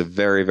person, she's a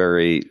very,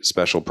 very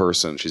special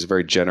person. She's a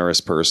very generous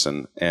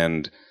person.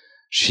 And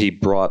she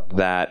brought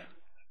that,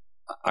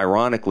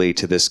 ironically,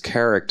 to this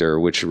character,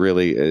 which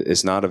really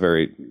is not a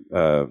very,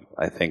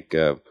 I think,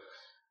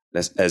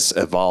 as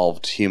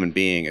evolved human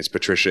being as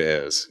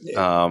Patricia is.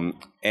 Yeah.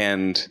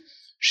 And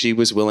she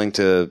was willing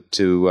to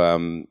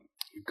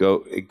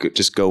go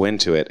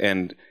into it.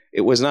 And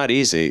it was not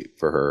easy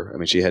for her. I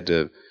mean,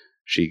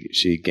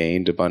 she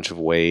gained a bunch of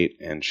weight,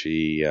 and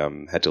she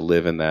had to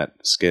live in that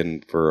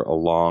skin for a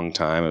long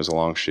time. It was a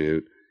long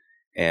shoot.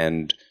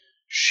 And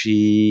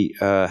she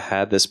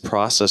had this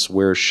process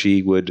where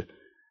she would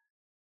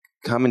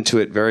come into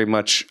it very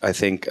much, I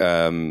think,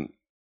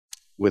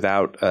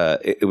 without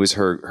it was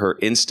her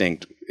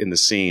instinct in the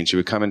scene. She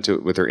would come into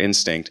it with her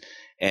instinct,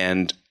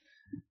 and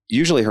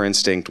usually her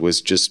instinct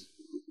was just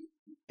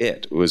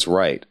it was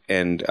right.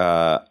 And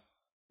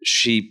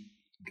she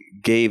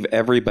gave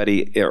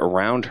everybody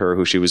around her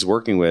who she was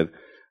working with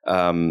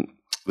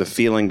the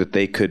feeling that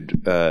they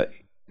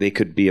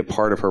could be a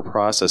part of her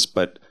process.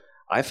 But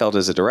I felt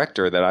as a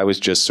director that I was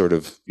just sort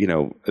of,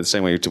 the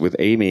same way with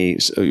Amy,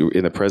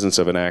 in the presence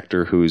of an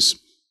actor who's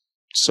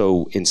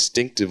so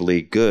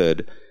instinctively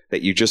good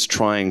that you're just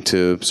trying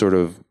to sort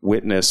of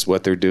witness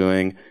what they're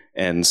doing,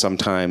 and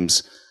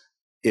sometimes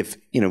give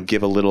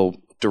a little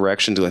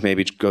direction to, like,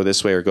 maybe go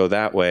this way or go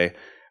that way.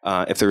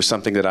 If there was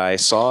something that I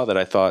saw that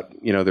I thought,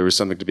 there was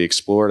something to be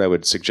explored, I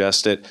would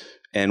suggest it,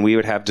 and we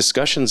would have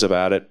discussions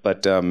about it.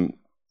 But,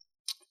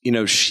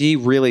 she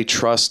really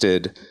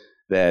trusted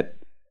that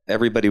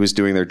everybody was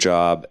doing their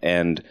job,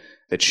 and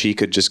that she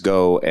could just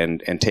go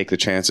and take the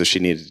chances she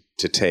needed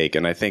to take.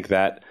 And I think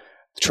that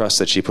trust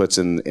that she puts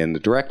in the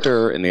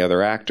director, in the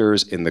other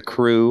actors, in the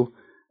crew,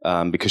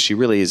 because she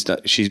really is.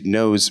 She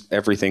knows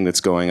everything that's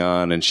going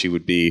on, and she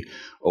would be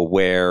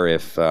aware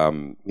if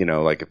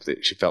like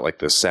if she felt like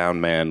the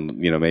sound man,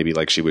 maybe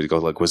like she would go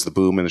like, was the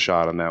boom in the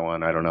shot on that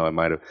one? I don't know. It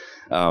might have,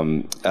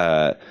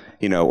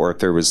 or if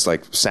there was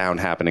like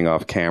sound happening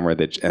off camera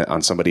that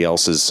on somebody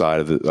else's side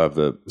of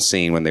the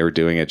scene when they were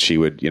doing it, she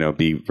would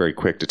be very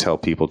quick to tell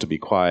people to be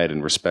quiet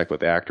and respect what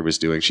the actor was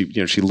doing.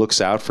 She looks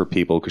out for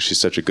people because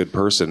she's such a good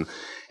person,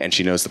 and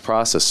she knows the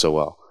process so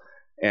well.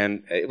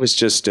 And it was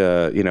just,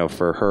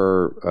 for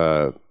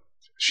her,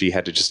 she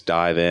had to just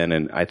dive in.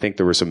 And I think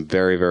there were some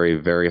very, very,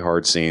 very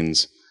hard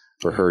scenes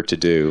for her to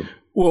do.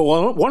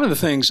 Well, one of the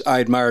things I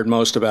admired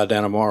most about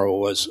Dannemora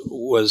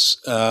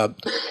was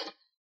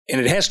and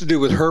it has to do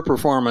with her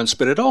performance,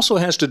 but it also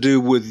has to do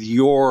with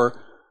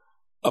your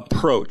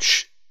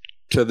approach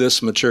to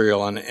this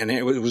material. And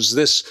it was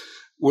this,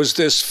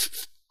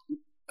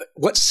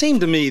 what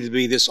seemed to me to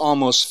be this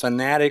almost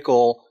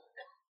fanatical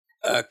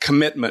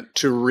commitment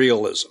to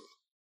realism.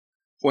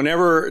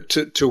 Whenever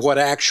to what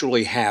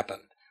actually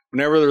happened,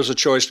 whenever there was a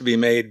choice to be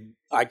made,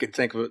 I could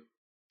think of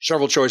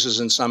several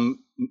choices in some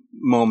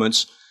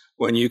moments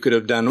when you could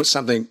have done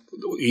something.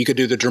 You could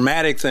do the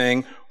dramatic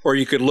thing, or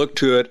you could look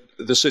to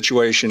the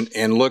situation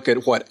and look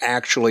at what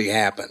actually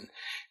happened.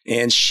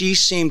 And she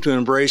seemed to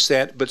embrace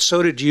that, but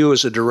so did you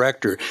as a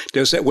director.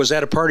 Was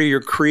that a part of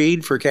your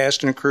creed for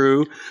cast and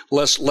crew?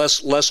 Let's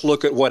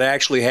look at what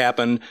actually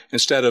happened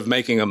instead of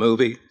making a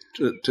movie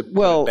to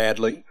put it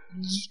badly.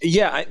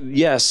 Yeah,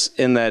 yes,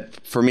 in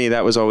that for me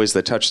that was always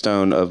the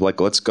touchstone of like,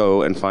 let's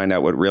go and find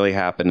out what really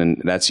happened,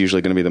 and that's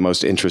usually going to be the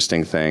most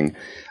interesting thing.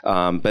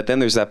 But then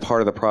there's that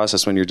part of the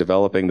process when you're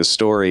developing the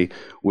story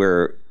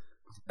where,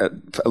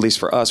 at least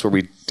for us, where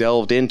we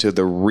delved into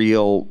the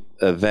real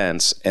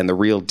events and the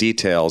real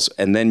details,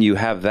 and then you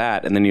have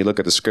that, and then you look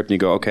at the script and you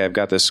go, okay, I've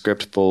got this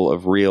script full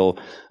of real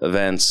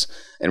events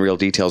and real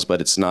details,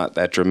 but it's not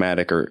that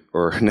dramatic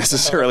or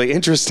necessarily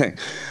interesting.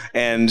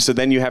 And so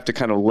then you have to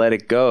kind of let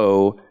it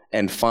go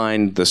and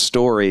find the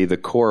story, the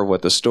core of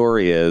what the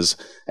story is,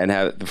 and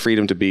have the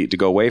freedom to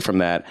go away from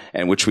that,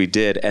 and which we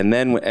did. And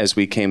then as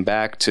we came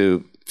back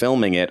to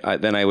filming it,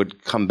 then I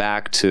would come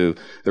back to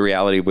the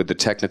reality with the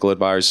technical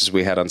advisors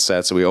we had on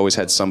set. So we always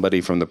had somebody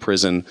from the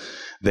prison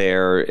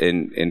there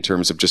in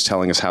terms of just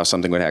telling us how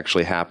something would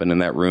actually happen in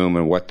that room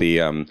and what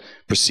the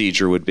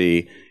procedure would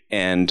be.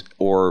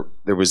 Or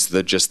there was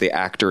just the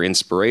actor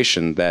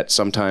inspiration that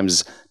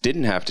sometimes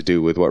didn't have to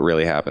do with what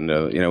really happened.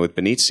 With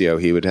Benicio,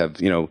 he would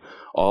have,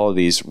 all of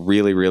these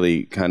really,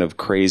 really kind of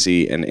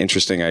crazy and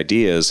interesting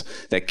ideas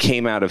that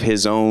came out of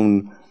his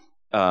own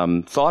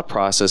thought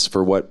process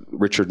for what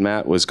Richard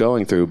Matt was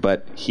going through.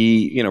 But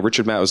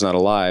Richard Matt was not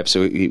alive,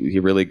 so he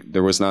really,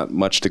 there was not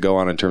much to go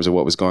on in terms of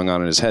what was going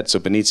on in his head. So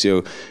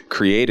Benicio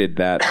created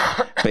that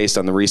based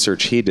on the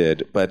research he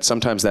did. But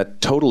sometimes that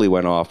totally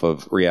went off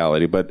of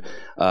reality. But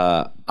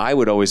I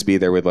would always be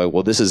there with like,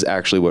 well, this is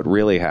actually what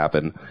really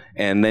happened.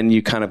 And then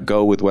you kind of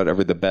go with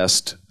whatever the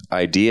best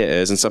idea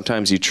is. And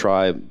sometimes you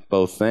try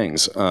both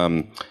things.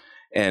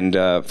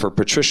 For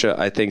Patricia,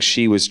 I think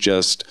she was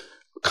just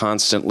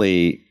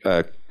constantly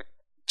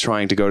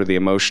trying to go to the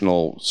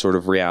emotional sort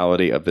of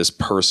reality of this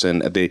person,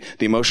 the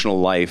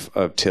emotional life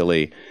of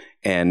Tilly,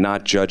 and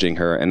not judging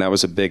her. And that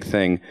was a big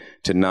thing,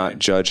 to not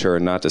judge her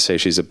and not to say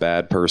she's a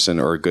bad person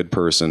or a good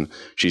person.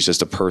 She's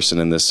just a person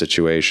in this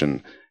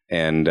situation.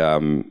 And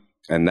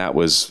that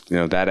was,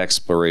 that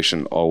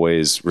exploration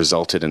always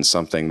resulted in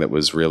something that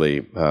was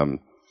really,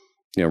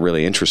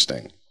 really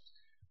interesting.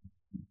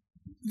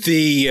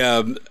 And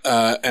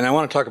I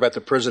want to talk about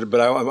the prison, but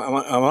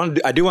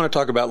I do want to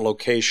talk about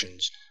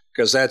locations,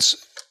 because it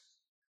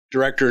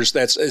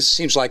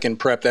seems like in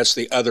prep, that's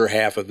the other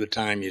half of the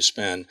time you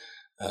spend,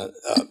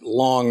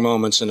 long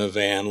moments in a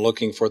van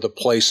looking for the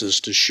places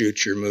to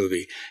shoot your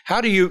movie.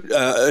 How do you,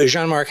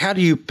 Jean-Marc, how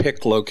do you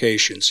pick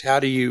locations? How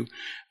do you,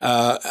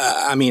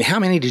 how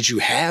many did you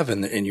have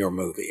in your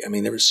movie? I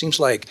mean, it seems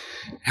like,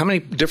 how many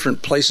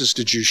different places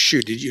did you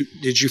shoot?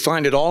 Did you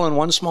find it all in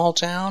one small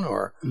town,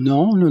 or?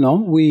 No.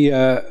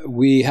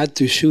 We had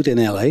to shoot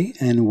in LA,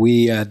 and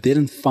we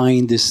didn't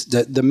find this.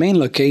 The main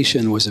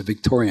location was a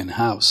Victorian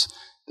house,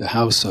 the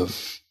house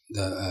of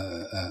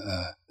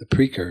the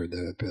Preaker,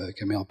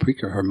 Camille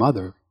Preaker, her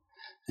mother,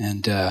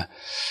 and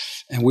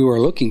we were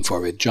looking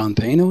for it. John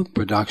Paino,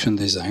 production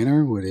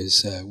designer, with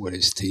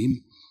his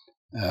team.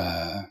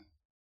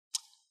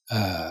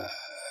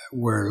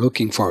 We're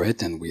looking for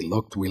it, and we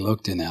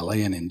looked in LA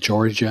and in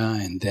Georgia,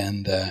 and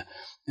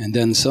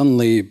then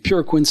suddenly,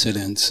 pure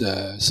coincidence,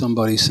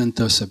 somebody sent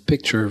us a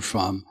picture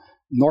from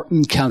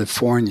Norton,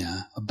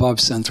 California,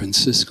 above San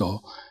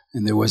Francisco,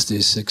 and there was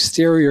this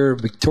exterior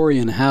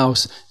Victorian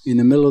house in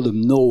the middle of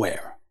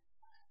nowhere,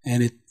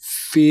 and it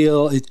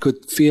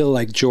could feel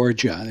like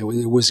Georgia.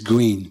 It was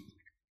green,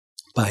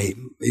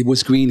 it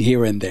was green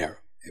here and there.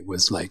 It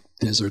was like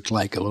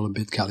desert-like, a little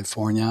bit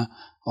California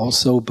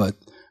also, but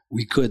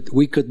we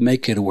could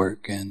make it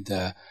work,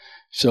 and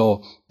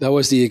so that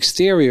was the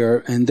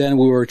exterior. And then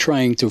we were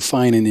trying to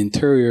find an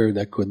interior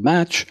that could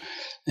match,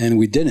 and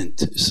we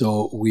didn't.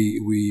 So we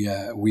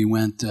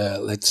went,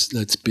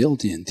 let's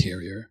build the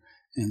interior,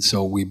 and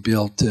so we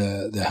built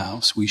the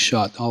house. We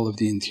shot all of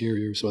the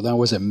interior. So that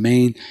was a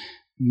main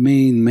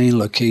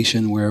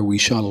location where we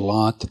shot a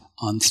lot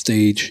on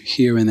stage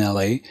here in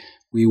LA.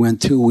 We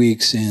went 2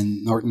 weeks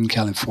in Norton,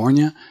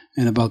 California,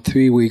 and about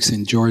 3 weeks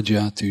in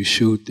Georgia to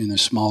shoot in a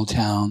small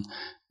town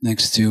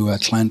next to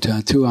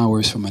Atlanta, 2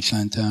 hours from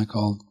Atlanta,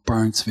 called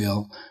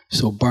Barnesville.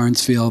 So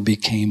Barnesville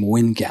became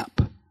Wind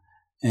Gap.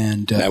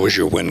 And that was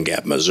your Wind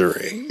Gap,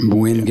 Missouri.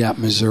 Wind Gap,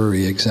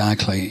 Missouri,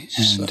 exactly.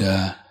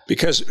 And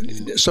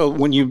so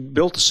when you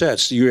built the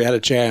sets, you had a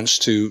chance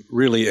to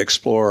really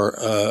explore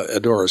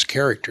Edora's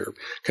character,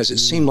 because it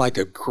seemed like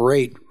a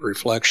great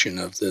reflection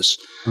of this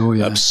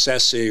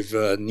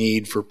obsessive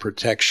need for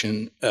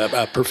perfection on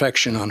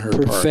her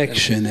part.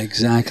 Perfection,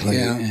 exactly.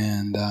 Yeah.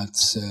 And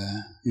that's,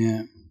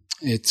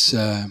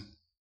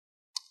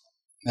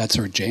 that's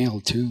her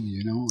jail too,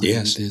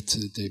 Yes. And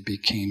they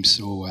became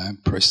so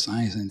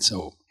precise and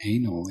so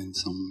anal in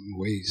some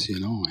ways,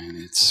 and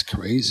it's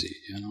crazy,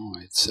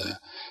 It's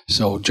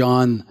so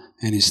John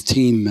and his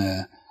team,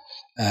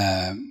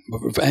 and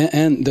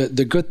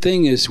the good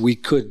thing is we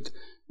could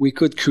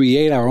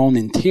create our own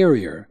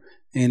interior,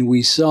 and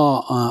we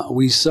saw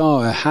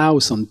a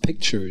house on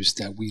pictures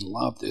that we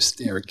loved, the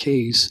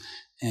staircase,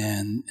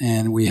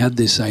 and we had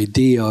this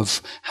idea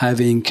of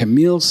having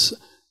Camille's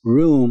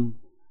room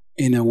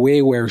in a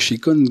way where she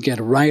couldn't get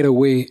right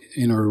away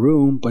in her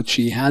room, but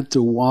she had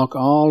to walk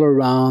all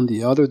around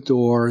the other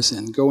doors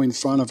and go in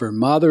front of her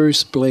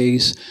mother's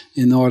place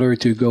in order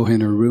to go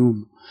in her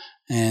room.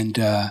 And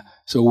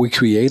so we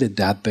created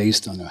that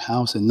based on her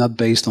house and not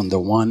based on the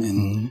one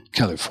in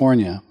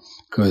California,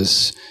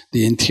 because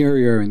the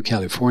interior in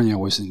California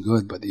wasn't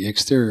good, but the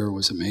exterior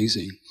was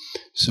amazing.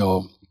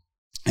 So,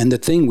 and the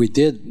thing we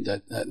did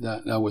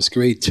that was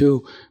great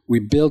too, we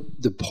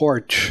built the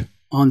porch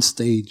on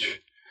stage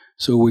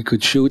so we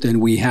could shoot, and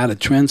we had a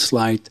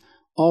translight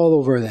all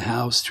over the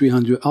house,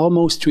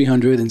 almost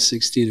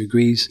 360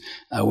 degrees.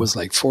 It was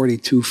like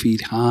 42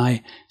 feet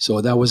high. So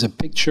that was a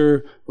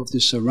picture of the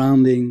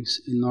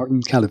surroundings in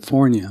Northern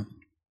California.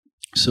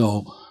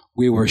 So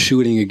we were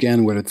shooting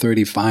again with a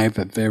 35,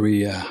 a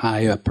very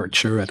high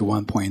aperture at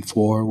 1.4,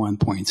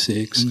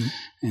 1.6.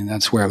 And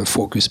that's where the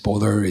focus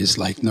puller is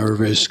like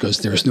nervous because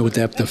there's no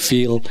depth of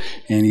field.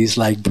 And he's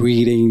like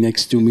breathing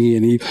next to me,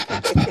 and he...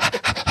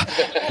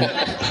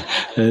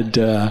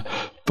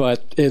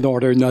 but in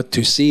order not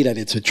to see that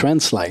it's a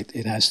translight,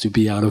 it has to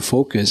be out of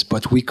focus.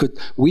 But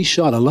we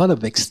shot a lot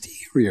of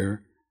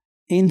exterior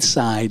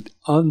inside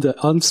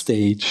on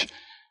stage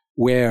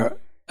where,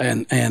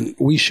 and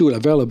we shoot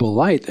available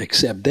light,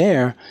 except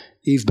there,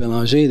 Yves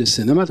Bélanger, the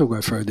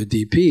cinematographer, the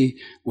DP,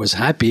 was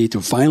happy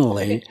to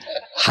finally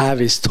have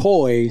his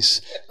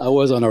toys. I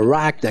was on a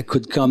rack that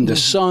could come, the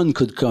sun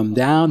could come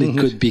down, it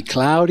could be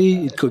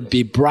cloudy, it could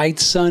be bright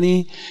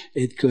sunny,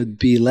 it could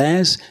be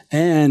less.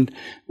 And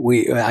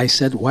I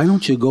said, why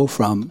don't you go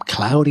from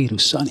cloudy to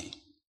sunny?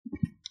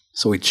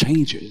 So it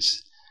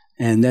changes.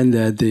 And then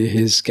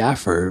his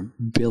gaffer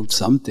built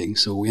something.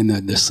 So in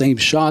the same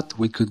shot,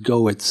 we could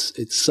go, it's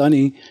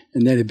sunny,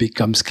 and then it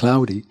becomes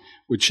cloudy.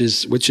 Which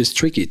is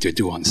tricky to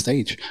do on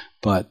stage,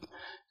 but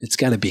it's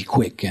got to be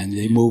quick, and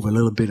they move a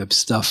little bit of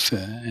stuff.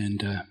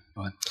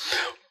 But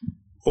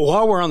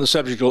while we're on the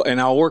subject, and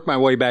I'll work my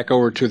way back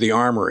over to the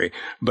Armory,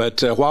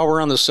 but while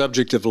we're on the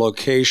subject of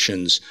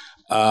locations,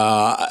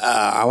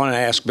 I want to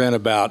ask Ben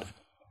about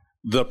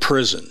the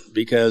prison,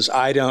 because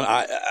I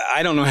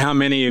don't know how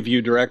many of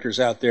you directors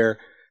out there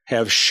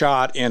have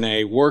shot in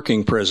a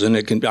working prison.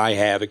 It can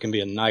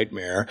be a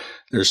nightmare.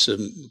 There's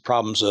some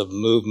problems of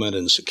movement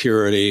and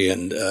security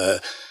and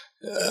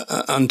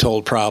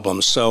untold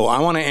problems. So I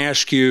want to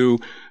ask you,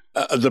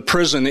 the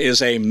prison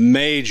is a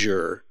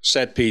major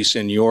set piece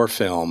in your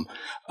film.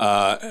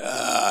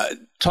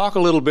 Talk a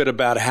little bit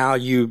about how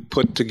you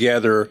put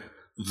together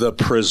the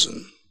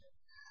prison.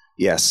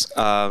 Yes.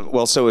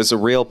 Well, so it's a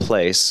real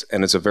place,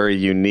 and it's a very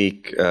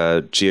unique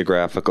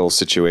geographical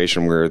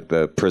situation where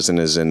the prison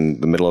is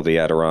in the middle of the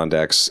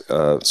Adirondacks,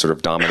 sort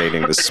of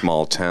dominating this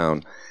small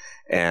town.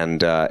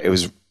 And it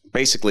was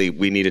basically,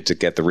 we needed to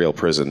get the real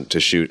prison to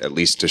shoot, at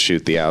least to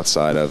shoot the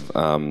outside of,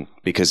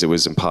 because it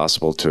was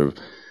impossible to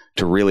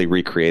really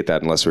recreate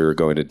that unless we were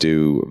going to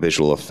do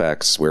visual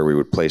effects where we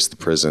would place the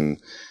prison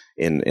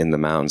in the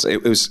mountains. We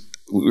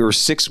were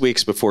 6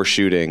 weeks before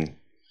shooting.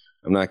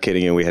 I'm not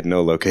kidding you. We had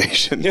no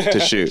location to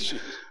shoot.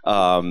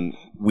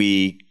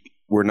 We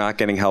were not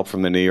getting help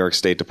from the New York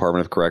State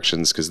Department of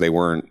Corrections because they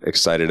weren't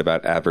excited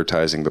about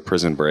advertising the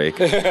prison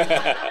break.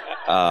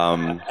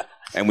 And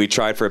we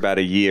tried for about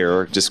a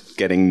year, just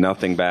getting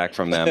nothing back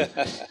from them.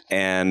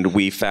 And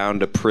we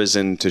found a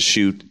prison to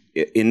shoot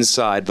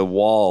inside the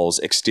walls,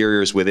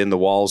 exteriors within the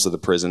walls of the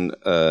prison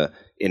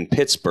in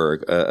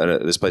Pittsburgh,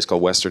 this place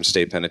called Western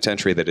State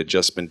Penitentiary that had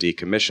just been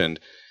decommissioned.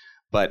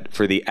 But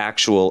for the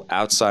actual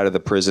outside of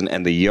the prison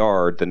and the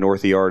yard, the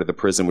north yard of the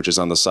prison, which is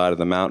on the side of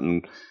the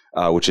mountain,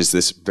 which is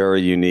this very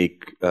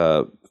unique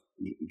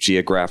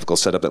geographical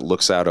setup that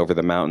looks out over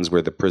the mountains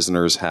where the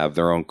prisoners have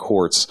their own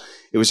courts,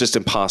 it was just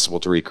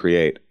impossible to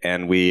recreate.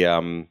 And we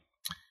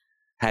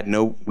had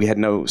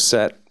no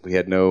set, we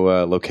had no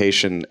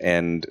location,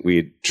 and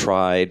we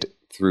tried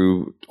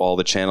through all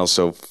the channels.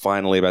 So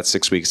finally, about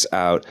 6 weeks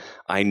out,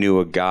 I knew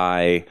a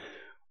guy.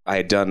 I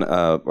had done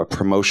a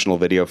promotional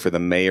video for the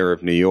mayor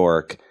of New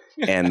York,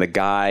 and the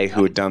guy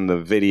who had done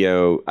the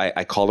video,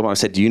 I called him up. I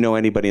said, do you know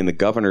anybody in the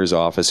governor's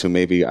office who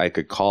maybe I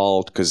could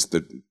call, because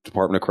the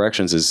Department of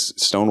Corrections is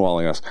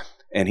stonewalling us?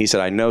 And he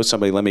said, I know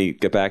somebody, let me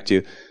get back to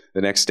you.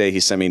 The next day, he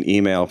sent me an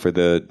email for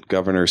the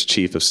governor's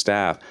chief of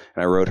staff,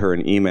 and I wrote her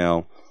an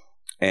email.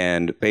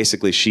 And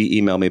basically,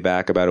 she emailed me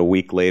back about a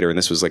week later, and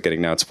this was like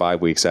it's 5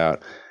 weeks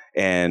out.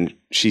 And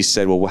she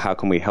said, well, how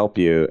can we help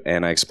you?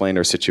 And I explained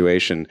our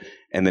situation.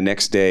 And the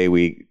next day,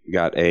 we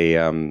got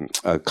a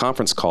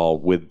conference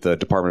call with the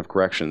Department of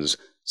Corrections.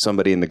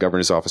 Somebody in the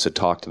governor's office had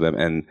talked to them,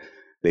 and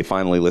they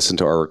finally listened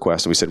to our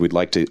request. And we said, we'd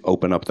like to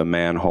open up the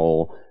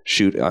manhole,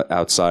 shoot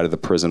outside of the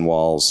prison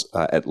walls,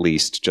 at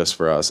least, just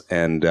for us.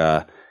 And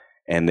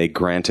they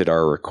granted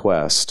our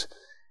request.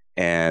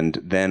 And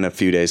then a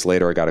few days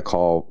later, I got a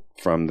call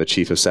from the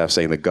chief of staff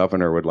saying the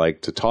governor would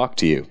like to talk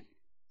to you.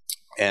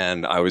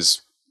 And I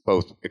was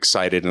both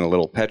excited and a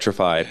little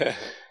petrified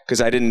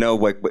because I didn't know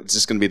what's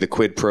this going to be the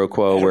quid pro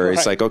quo where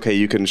it's like, okay,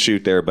 you can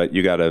shoot there, but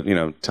you got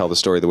to, tell the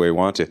story the way you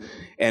want to.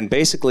 And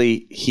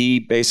basically,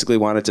 he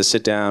wanted to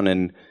sit down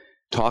and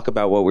talk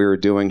about what we were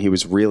doing. He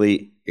was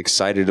really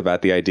excited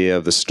about the idea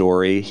of the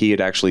story. He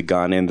had actually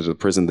gone into the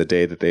prison the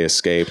day that they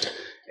escaped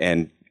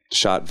and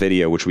shot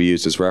video, which we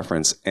used as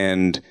reference.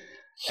 And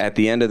at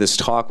the end of this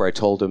talk, where I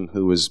told him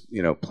who was,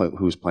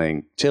 who was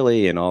playing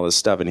Tilly and all this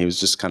stuff, and he was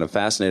just kind of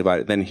fascinated by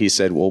it. Then he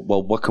said, "Well,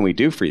 what can we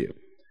do for you?"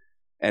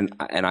 And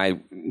I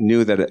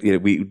knew that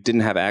we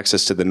didn't have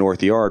access to the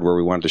North Yard where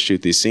we wanted to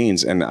shoot these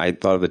scenes. And I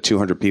thought of the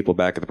 200 people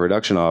back at the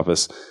production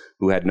office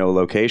who had no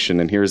location.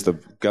 And here's the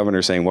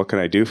governor saying, "What can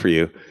I do for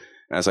you?"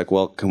 And I was like,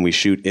 "Well, can we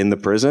shoot in the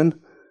prison?"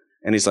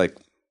 And he's like,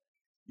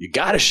 "You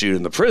got to shoot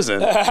in the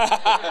prison."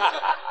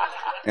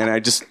 And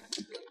I just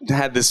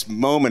had this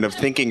moment of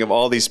thinking of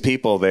all these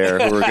people there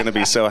who were going to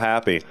be so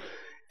happy.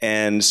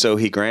 And so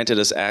he granted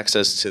us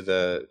access to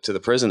the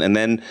prison. And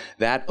then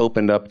that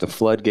opened up the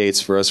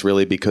floodgates for us,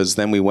 really, because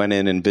then we went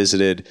in and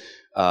visited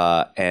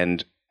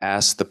and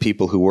asked the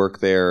people who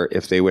work there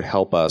if they would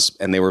help us.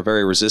 And they were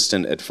very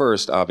resistant at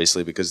first,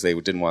 obviously, because they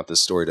didn't want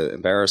this story to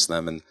embarrass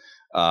them. And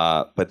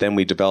but then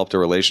we developed a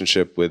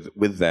relationship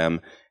with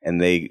them, and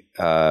we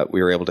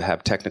were able to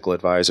have technical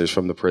advisors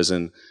from the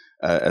prison,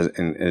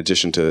 in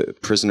addition to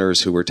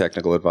prisoners who were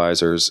technical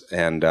advisors,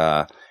 and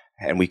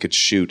we could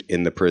shoot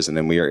in the prison.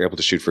 And we were able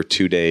to shoot for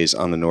 2 days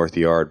on the North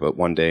Yard, but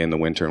 1 day in the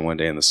winter and 1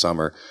 day in the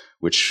summer,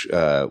 which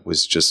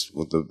was just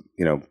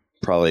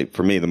probably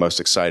for me the most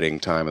exciting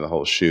time of the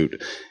whole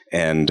shoot.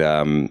 And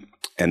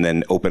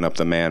then open up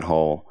the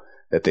manhole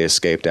that they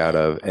escaped out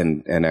of,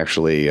 and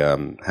actually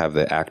have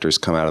the actors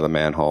come out of the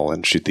manhole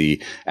and shoot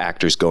the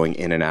actors going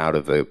in and out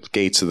of the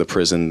gates of the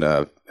prison,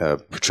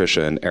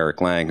 Patricia and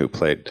Eric Lang, who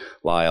played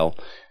Lyle.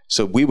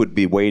 So we would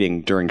be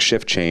waiting during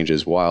shift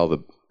changes while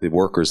the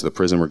workers of the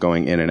prison were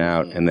going in and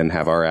out, and then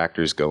have our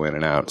actors go in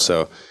and out.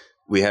 So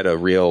we had a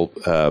real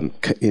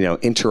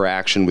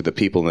interaction with the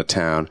people in the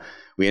town.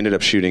 We ended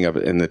up shooting up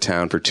in the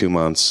town for 2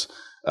 months.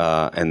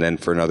 And then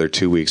for another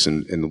 2 weeks,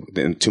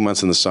 in 2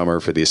 months in the summer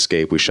for the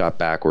escape, we shot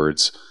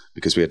backwards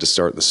because we had to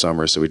start in the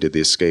summer. So we did the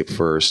escape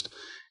first,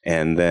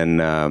 and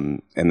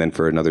then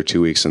for another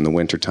 2 weeks in the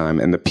wintertime.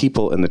 And the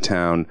people in the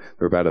town,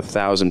 there were about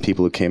 1,000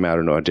 people who came out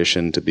and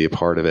auditioned to be a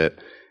part of it.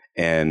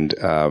 And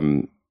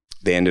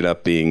they ended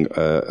up being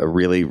a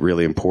really,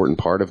 really important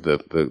part of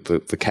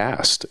the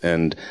cast.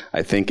 And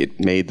I think it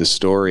made the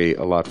story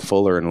a lot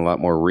fuller and a lot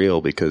more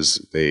real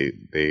because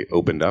they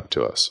opened up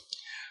to us.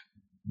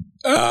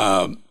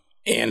 And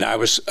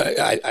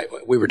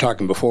we were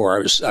talking before.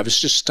 I was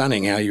just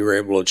stunning how you were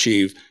able to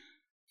achieve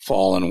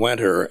fall and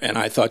winter, and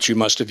I thought you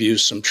must have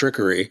used some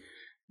trickery.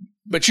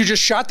 But you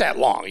just shot that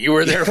long. You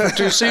were there for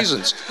 2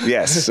 seasons.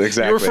 Yes,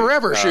 exactly. You were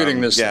forever shooting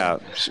this. Yeah,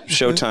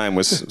 Showtime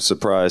was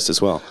surprised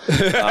as well.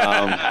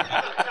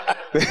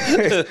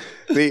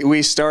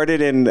 We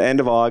started in the end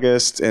of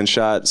August and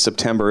shot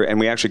September, and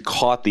we actually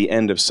caught the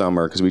end of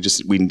summer because we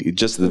just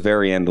at the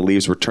very end, the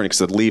leaves were turning, because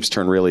the leaves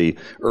turn really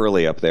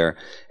early up there,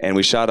 and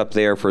we shot up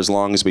there for as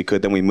long as we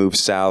could. Then we moved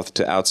south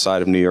to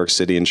outside of New York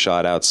City and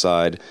shot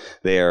outside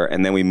there,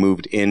 and then we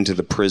moved into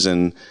the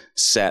prison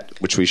set,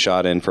 which we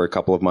shot in for a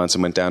couple of months,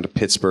 and went down to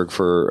Pittsburgh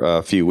for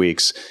a few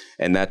weeks,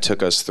 and that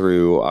took us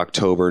through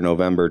October,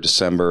 November,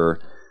 December,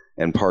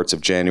 and parts of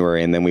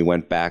January, and then we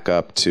went back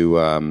up to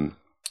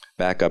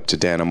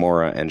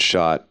Dannemora and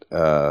shot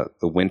the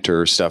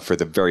winter stuff for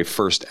the very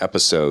first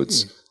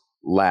episodes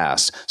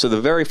last. So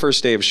the very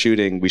first day of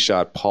shooting, we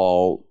shot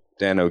Paul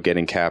Dano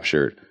getting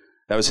captured.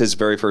 That was his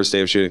very first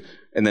day of shooting.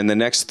 And then the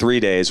next 3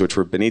 days, which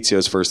were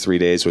Benizio's first 3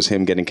 days, was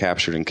him getting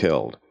captured and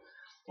killed.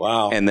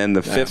 Wow. And then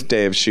the fifth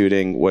day of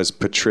shooting was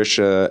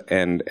Patricia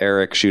and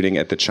Eric shooting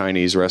at the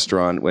Chinese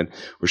restaurant where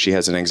she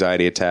has an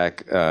anxiety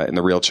attack in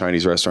the real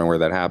Chinese restaurant where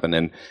that happened.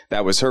 And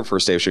that was her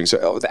first day of shooting.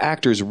 So the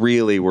actors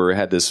really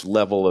had this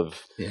level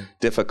of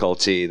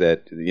difficulty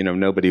that,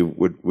 nobody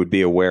would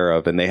be aware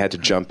of. And they had to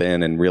jump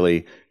in and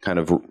really kind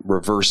of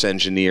reverse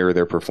engineer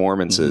their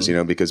performances,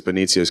 because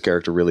Benizio's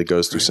character really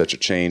goes through such a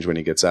change when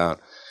he gets out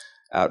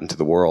into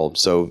the world.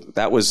 So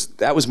that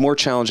was more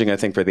challenging, I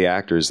think, for the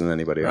actors than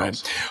anybody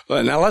else.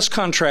 Well, now let's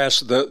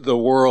contrast the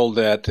world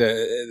that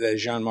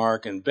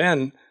Jean-Marc and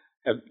Ben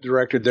have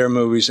directed their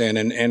movies in,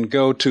 and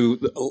go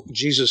to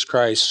Jesus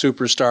Christ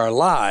Superstar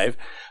Live.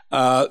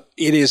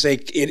 It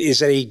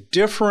is a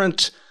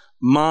different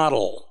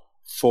model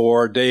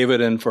for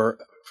David and for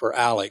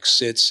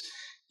Alex. It's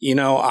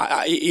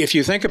if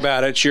you think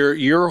about it,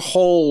 your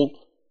whole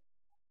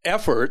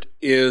effort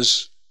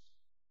is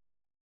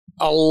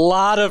a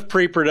lot of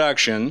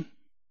pre-production,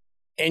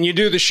 and you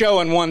do the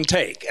show in one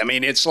take. I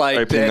mean, it's like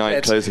closing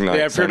night.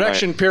 The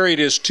production period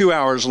is 2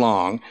 hours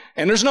long,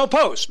 and there's no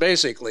post.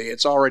 Basically,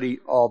 it's already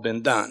all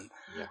been done.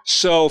 Yeah.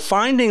 So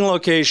finding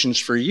locations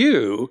for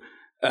you,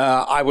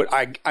 I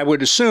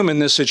would assume in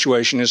this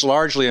situation is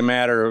largely a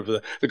matter of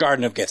the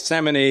Garden of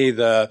Gethsemane,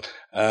 the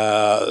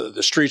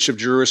streets of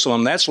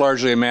Jerusalem. That's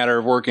largely a matter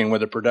of working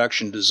with a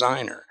production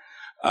designer.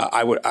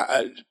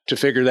 To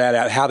figure that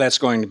out, how that's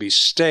going to be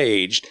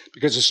staged,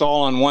 because it's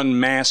all on one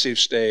massive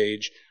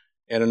stage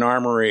at an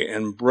armory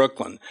in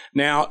Brooklyn.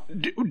 Now,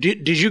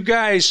 did you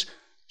guys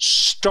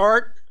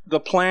start the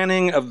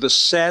planning of the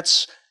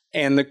sets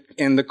and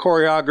the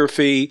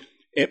choreography.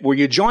 Were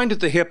you joined at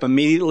the hip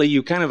immediately?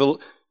 You kind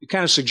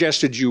of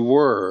suggested you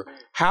were.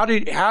 How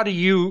do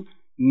you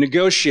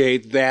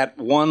negotiate that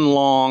one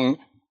long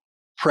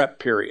prep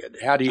period?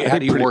 How do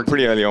you work?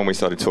 Pretty early on, we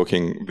started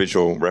talking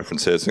visual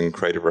references and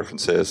creative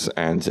references,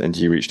 and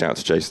you reached out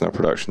to Jason, our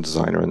production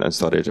designer, and then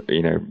started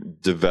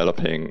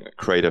developing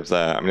creative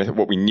there. I mean,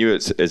 what we knew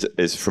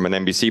is from an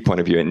NBC point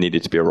of view, it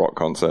needed to be a rock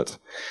concert,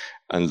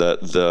 and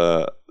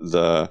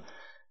that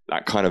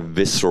that kind of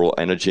visceral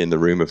energy in the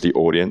room of the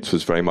audience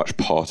was very much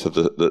part of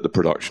the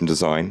production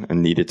design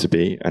and needed to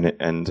be, and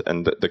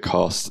the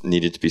cast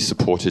needed to be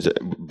supported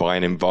by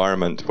an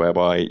environment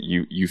whereby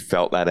you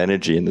felt that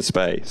energy in the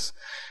space.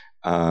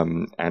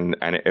 And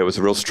it was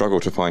a real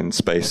struggle to find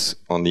space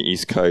on the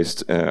East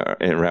Coast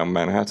around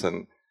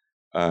Manhattan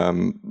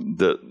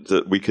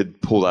that we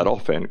could pull that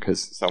off in,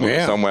 because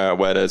somewhere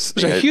where there's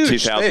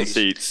 2,000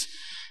 seats.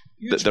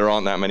 There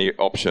aren't that many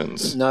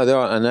options. No, there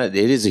aren't, and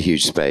it is a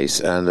huge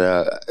space. And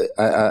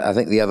I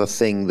think the other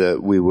thing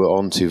that we were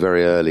onto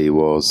very early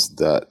was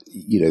that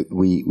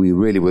we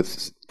really were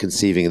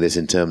conceiving of this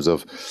in terms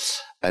of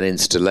an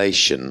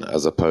installation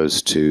as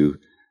opposed to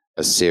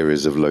a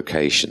series of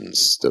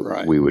locations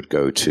that we would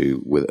go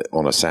to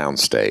on a sound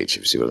stage.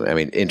 If you see what I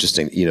mean?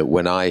 Interesting.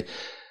 When I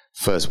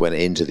first went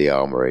into the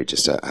Armory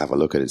just to have a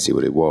look at it and see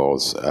what it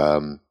was.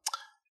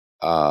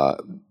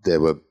 They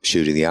were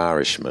shooting The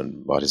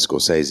Irishman, Martin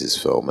Scorsese's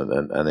film,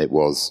 and it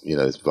was,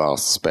 this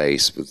vast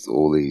space with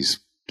all these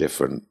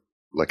different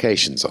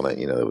locations on it.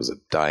 There was a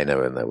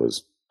diner and there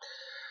was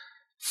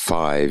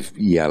 5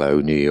 yellow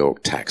New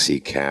York taxi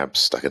cabs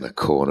stuck in a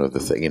corner of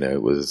the thing.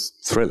 It was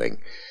thrilling.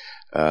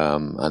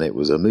 And it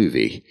was a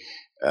movie.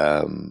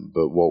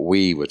 But what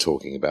we were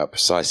talking about,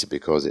 precisely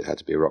because it had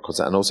to be a rock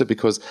concert, and also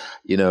because,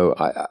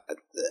 I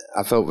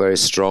felt very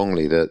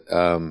strongly that,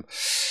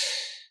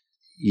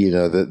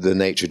 the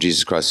nature of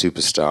Jesus Christ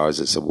Superstar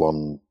is it's a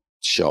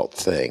one-shot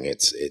thing.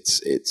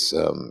 It's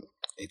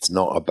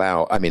not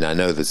about. I mean, I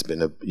know there's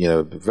been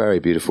a very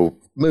beautiful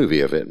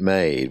movie of it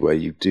made where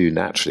you do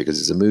naturally, because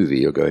it's a movie,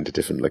 you're going to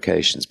different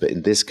locations. But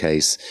in this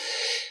case,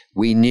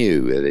 we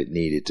knew that it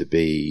needed to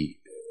be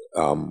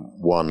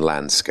one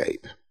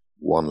landscape,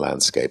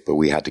 but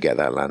we had to get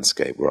that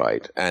landscape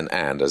right. And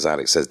as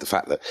Alex says, the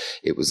fact that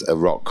it was a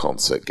rock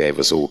concert gave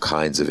us all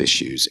kinds of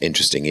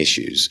interesting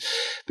issues,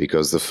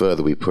 because the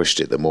further we pushed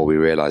it, the more we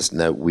realized,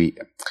 no, we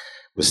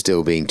were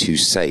still being too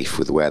safe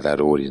with where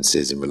that audience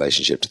is in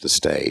relationship to the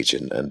stage,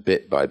 and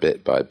bit by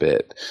bit by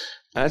bit.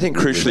 And I think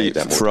crucially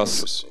for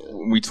us,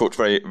 we talked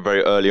very,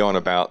 very early on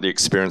about the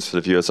experience for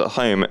the viewers at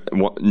home,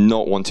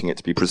 not wanting it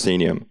to be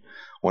proscenium,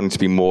 wanting to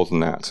be more than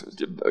that.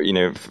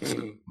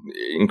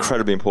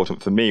 Incredibly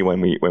important for me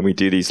when we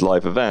do these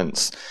live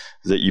events,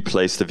 that you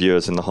place the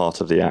viewers in the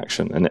heart of the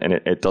action, and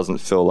it doesn't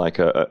feel like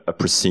a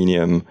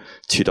proscenium,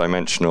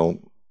 two-dimensional,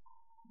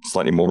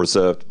 slightly more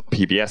reserved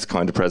PBS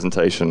kind of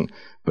presentation,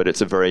 but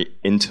it's a very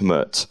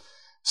intimate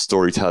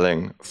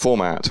storytelling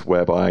format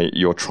whereby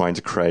you're trying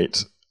to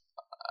create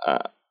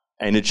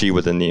energy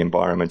within the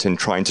environment and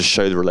trying to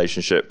show the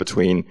relationship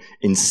between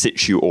in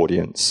situ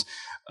audience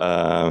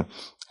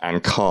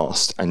and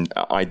cast, and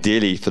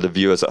ideally for the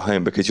viewers at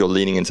home, because you're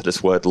leaning into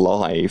this word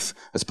live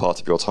as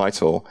part of your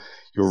title,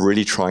 you're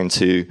really trying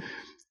to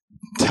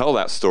tell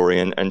that story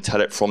and tell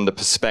it from the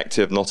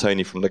perspective not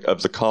only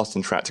of the cast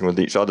interacting with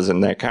each other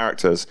and their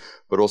characters,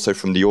 but also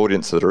from the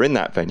audience that are in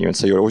that venue. And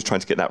so you're always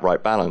trying to get that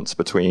right balance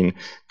between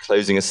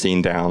closing a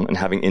scene down and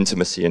having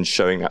intimacy and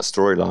showing that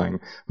storyline,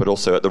 but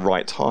also at the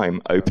right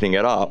time opening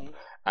it up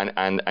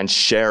and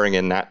sharing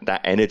in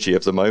that energy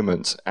of the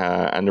moment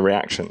and the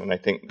reaction. And I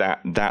think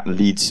that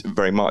leads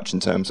very much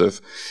in terms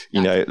of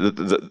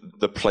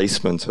the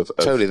placement of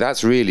totally.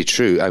 That's really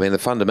true. I mean, the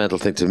fundamental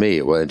thing to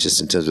me, well,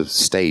 just in terms of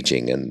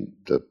staging and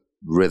the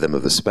rhythm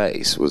of the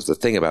space, was the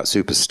thing about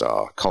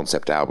Superstar,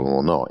 concept album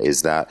or not,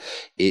 is that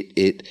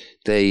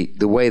the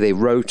way they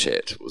wrote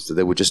it was that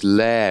they would just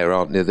layer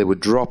on. They would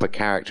drop a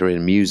character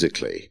in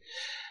musically,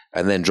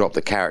 and then drop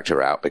the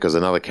character out because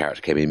another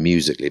character came in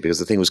musically, because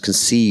the thing was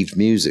conceived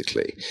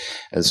musically.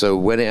 And so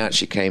when it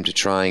actually came to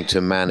trying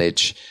to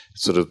manage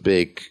sort of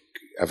big,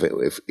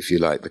 if you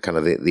like, the kind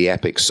of the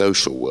epic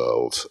social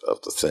world of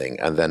the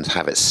thing, and then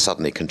have it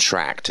suddenly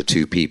contract to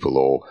 2 people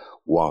or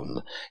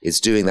 1,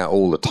 it's doing that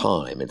all the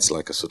time. It's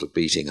like a sort of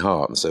beating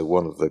heart. And so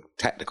one of the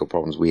technical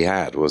problems we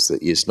had was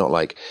that it's not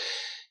like,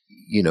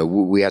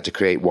 we had to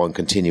create one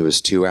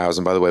continuous 2 hours.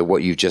 And by the way,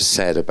 what you just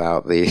said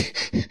about it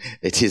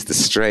is the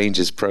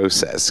strangest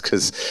process,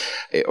 because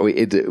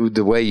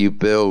the way you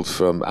build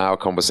from our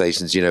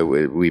conversations,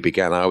 we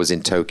began, I was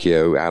in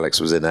Tokyo, Alex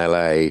was in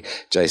LA,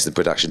 Jason, the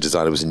production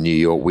designer, was in New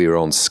York. We were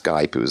on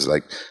Skype. It was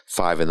like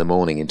 5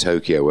 a.m. in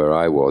Tokyo where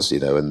I was,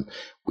 and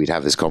we'd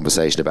have this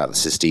conversation about the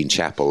Sistine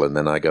Chapel, and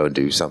then I go and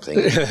do something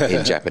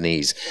in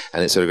Japanese.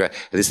 And it's sort of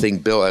this thing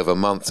built over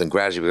months, and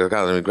gradually,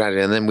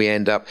 and then we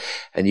end up,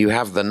 and you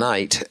have the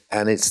night,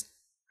 and it's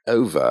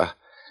over.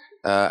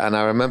 And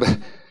I remember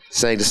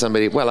saying to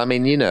somebody, well, I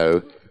mean,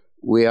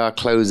 we are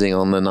closing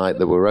on the night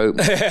that we're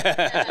open.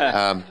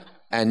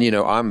 And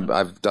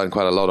I've done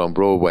quite a lot on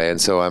Broadway,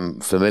 and so I'm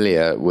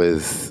familiar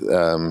with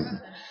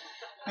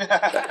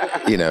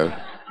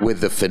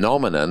with the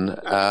phenomenon.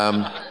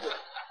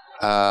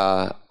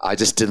 I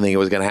just didn't think it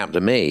was going to happen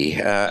to me.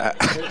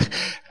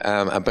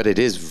 But it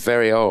is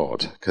very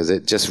odd because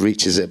it just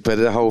reaches it. But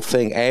the whole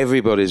thing,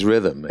 everybody's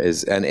rhythm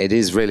and it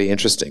is really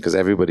interesting because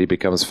everybody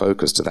becomes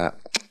focused to that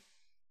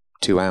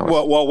 2 hours.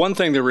 Well, one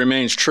thing that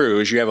remains true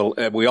is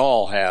we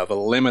all have a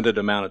limited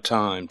amount of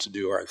time to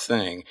do our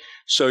thing.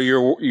 So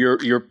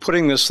you're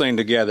putting this thing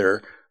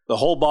together. The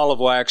whole ball of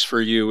wax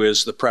for you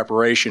is the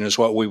preparation, is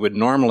what we would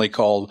normally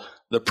call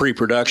the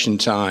pre-production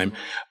time.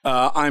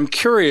 I'm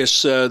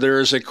curious, there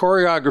is a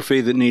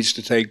choreography that needs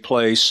to take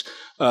place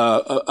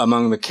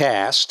among the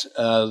cast,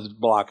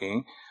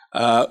 blocking,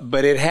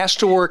 but it has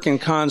to work in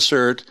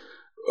concert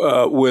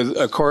with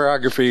a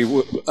choreography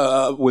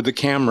with the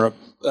camera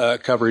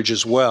coverage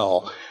as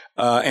well.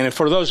 And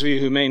for those of you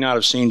who may not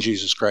have seen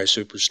Jesus Christ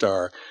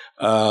Superstar,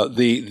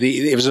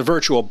 it was a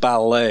virtual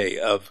ballet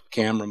of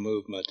camera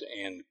movement,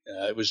 and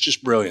it was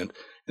just brilliant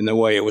in the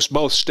way it was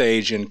both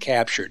staged and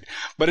captured.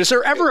 But is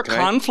there ever a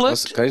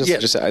conflict? I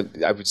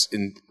was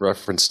in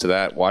reference to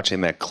that,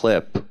 watching that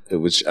clip.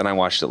 And I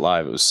watched it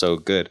live. It was so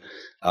good.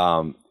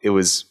 It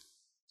was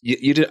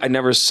I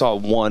never saw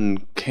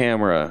one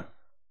camera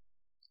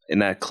in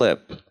that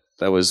clip.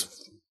 That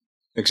was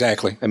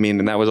exactly. I mean,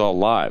 and that was all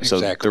live.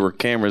 Exactly. So there were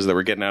cameras that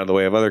were getting out of the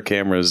way of other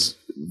cameras,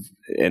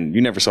 and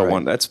you never saw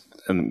one. That's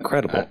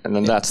incredible. And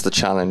then that's the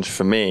challenge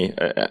for me.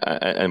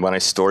 And when I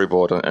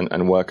storyboard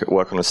and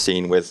work on a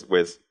scene with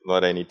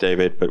not only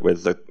David, but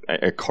with a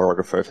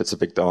choreographer, if it's a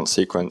big dance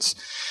sequence,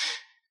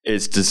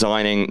 is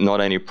designing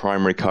not only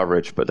primary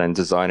coverage, but then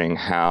designing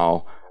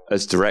how,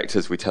 as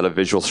directors, we tell a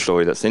visual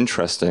story that's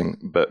interesting,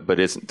 but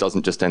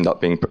doesn't just end up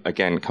being,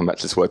 again, come back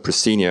to this word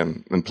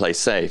proscenium and play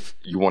safe.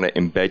 You want to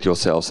embed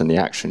yourselves in the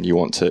action. You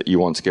want to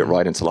get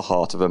right into the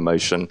heart of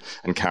emotion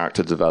and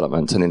character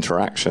development and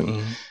interaction.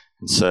 Mm-hmm.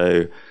 And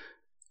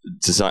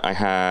so I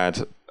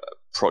had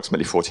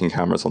approximately 14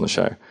 cameras on the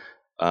show,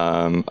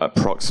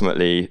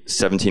 approximately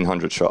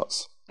 1,700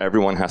 shots.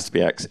 Everyone has to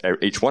be,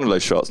 each one of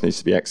those shots needs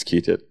to be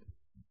executed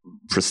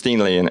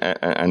pristinely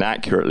and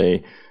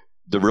accurately.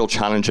 The real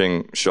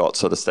challenging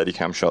shots are the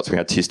Steadicam shots. We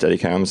had 2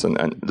 Steadicams and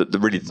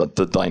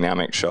the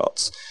dynamic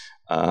shots,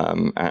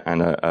 and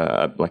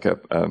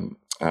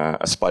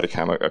a spider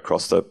cam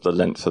across the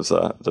length of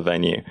the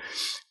venue.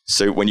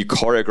 So when you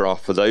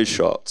choreograph for those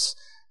shots,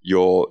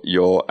 we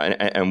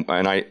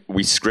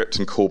script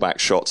and call back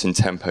shots in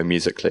tempo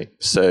musically.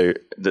 So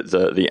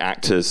the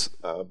actors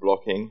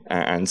blocking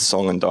and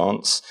song and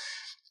dance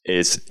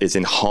is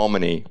in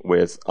harmony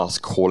with us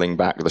calling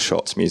back the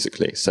shots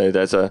musically. So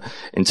there's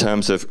in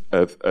terms of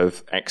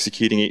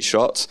executing each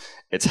shot,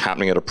 it's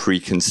happening at a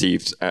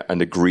preconceived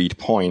and agreed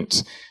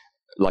point,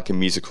 like a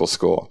musical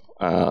score,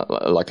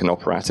 like an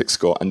operatic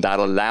score. And that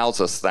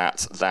allows us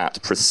that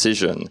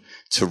precision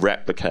to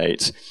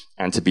replicate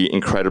and to be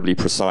incredibly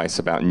precise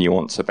about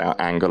nuance, about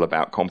angle,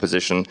 about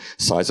composition,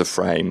 size of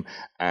frame,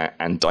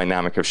 and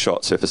dynamic of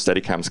shot. So if a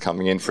Steadicam's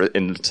coming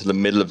into the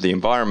middle of the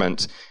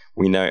environment,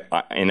 we know,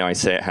 I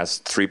say it has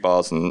 3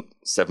 bars and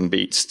 7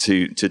 beats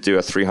to do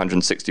a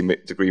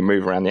 360-degree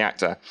move around the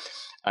actor.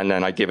 And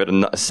then I give it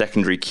a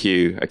secondary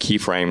cue, a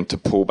keyframe to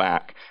pull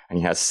back, and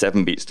he has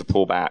 7 beats to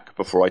pull back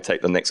before I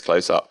take the next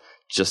close-up,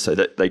 just so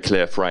that they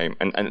clear frame.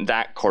 And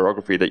that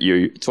choreography that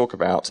you talk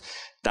about,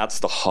 that's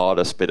the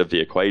hardest bit of the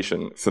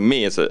equation for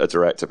me as a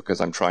director, because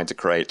I'm trying to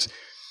create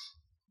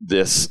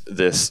this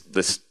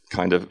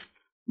kind of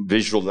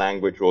visual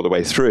language all the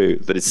way through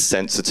that is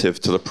sensitive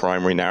to the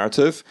primary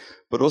narrative,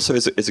 but also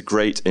is a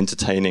great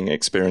entertaining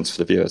experience for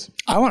the viewers.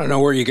 I want to know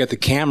where you get the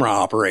camera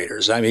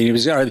operators. I mean,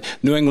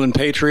 New England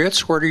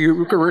Patriots. Where do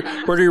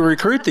you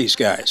recruit these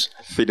guys?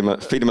 Feed them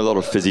a lot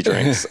of fizzy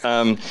drinks.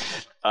 No,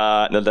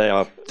 they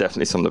are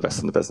definitely some of the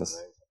best in the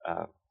business.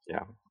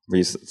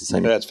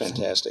 That's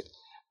fantastic.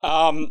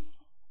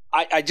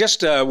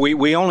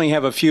 We only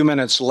have a few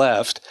minutes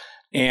left,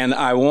 and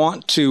I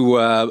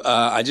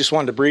just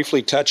wanted to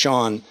briefly touch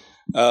on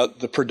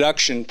the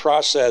production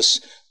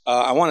process.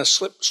 I want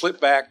to slip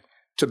back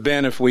to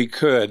Ben, if we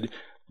could,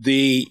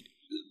 the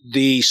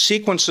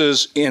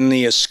sequences in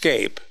The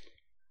Escape,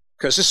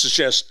 because this is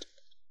just,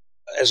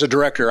 as a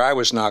director, I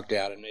was knocked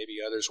out, and maybe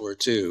others were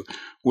too,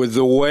 with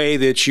the way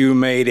that you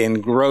made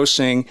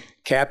engrossing,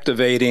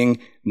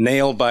 captivating,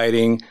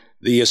 nail-biting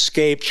the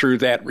escape through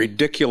that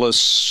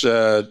ridiculous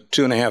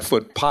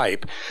 2.5-foot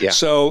pipe. Yeah.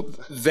 So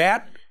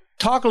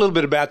talk a little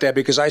bit about that,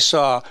 because I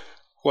saw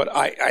what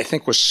I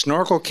think was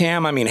snorkel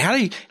cam. I mean, how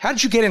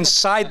did you get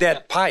inside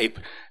that pipe?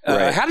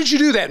 Right. How did you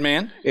do that,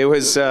 man? It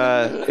was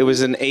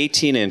an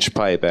 18-inch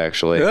pipe,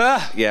 actually.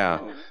 Yeah.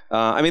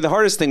 I mean, the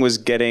hardest thing was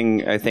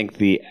getting, I think,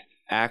 the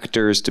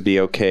actors to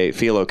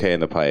feel okay in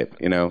the pipe.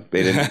 You know,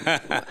 they didn't.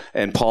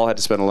 And Paul had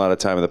to spend a lot of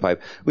time in the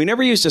pipe. We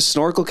never used a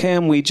snorkel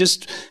cam. We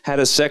just had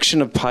a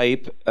section of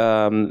pipe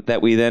that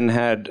we then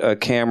had a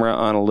camera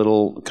on a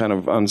little kind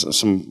of on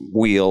some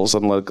wheels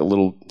on like a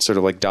little sort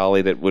of like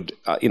dolly that would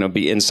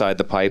be inside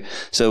the pipe.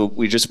 So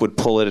we just would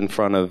pull it in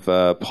front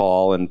of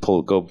Paul and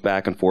go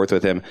back and forth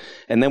with him,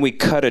 and then we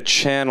cut a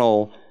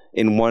channel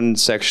in one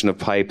section of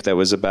pipe that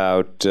was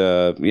about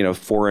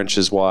 4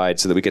 inches wide,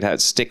 so that we could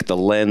stick the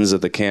lens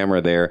of the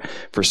camera there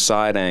for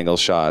side angle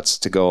shots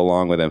to go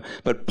along with him.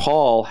 But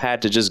Paul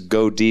had to just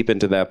go deep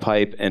into that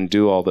pipe and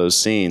do all those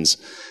scenes,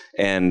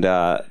 and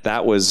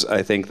that was,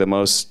 I think, the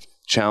most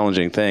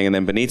challenging thing. And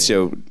then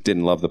Benicio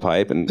didn't love the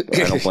pipe, and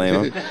I don't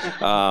blame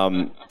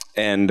him.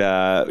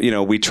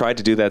 We tried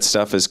to do that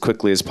stuff as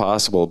quickly as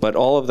possible. But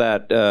all of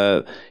that,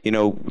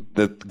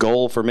 the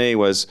goal for me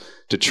was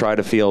to try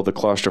to feel the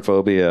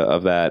claustrophobia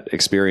of that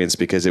experience,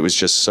 because it was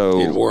just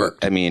so... It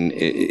worked. I mean,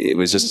 it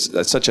was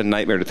just such a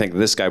nightmare to think that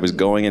this guy was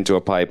going into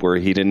a pipe where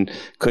he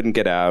couldn't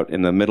get out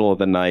in the middle of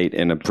the night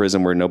in a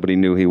prison where nobody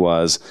knew he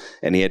was,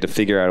 and he had to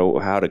figure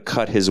out how to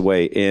cut his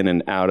way in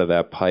and out of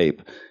that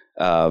pipe.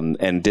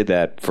 And did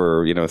that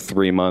for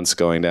 3 months,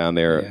 going down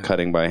there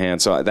cutting by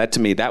hand. So that, to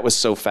me, that was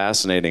so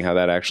fascinating how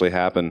that actually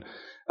happened,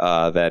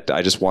 that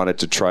I just wanted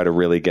to try to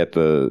really get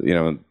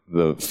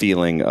the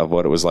feeling of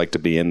what it was like to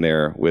be in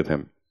there with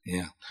him.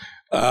 Yeah.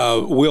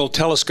 We'll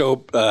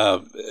telescope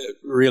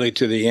really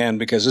to the end,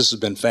 because this has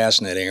been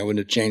fascinating. I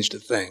wouldn't have changed a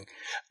thing.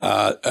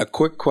 A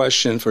quick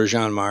question for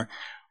Jean-Marc.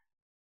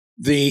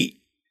 The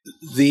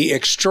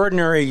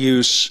extraordinary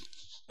use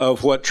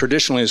of what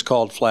traditionally is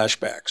called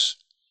flashbacks,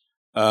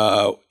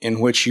 in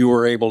which you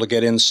were able to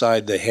get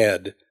inside the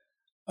head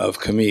of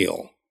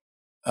Camille.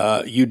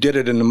 You did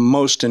it in the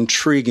most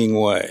intriguing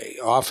way,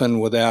 often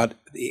with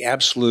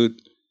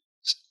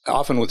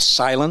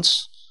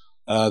silence.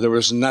 There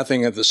was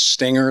nothing of the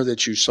stinger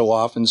that you so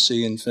often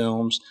see in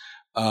films.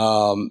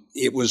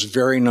 It was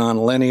very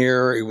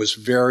nonlinear. It was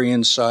very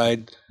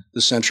inside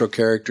the central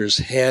character's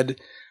head.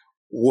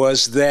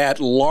 Was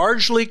that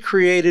largely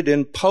created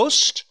in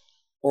post,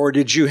 or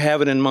did you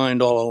have it in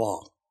mind all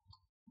along?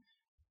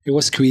 It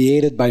was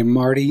created by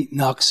Marty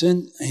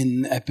Noxon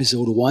in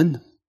episode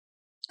 1,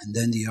 and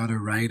then the other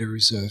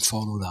writers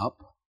followed up.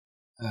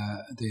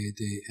 They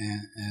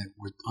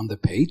were on the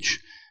page,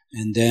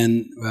 and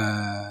then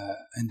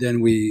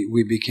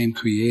we became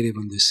creative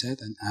on the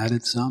set and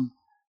added some.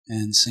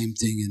 And same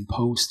thing in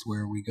post,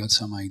 where we got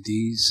some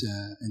ideas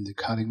in the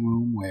cutting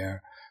room.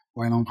 Where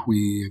why don't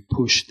we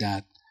push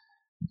that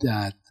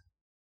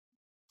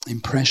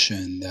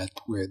impression that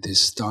where this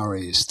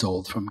story is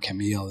told from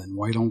Camille, and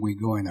why don't we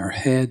go in her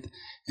head,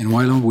 and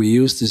why don't we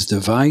use this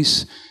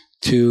device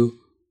to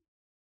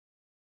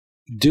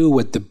do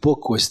what the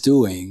book was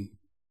doing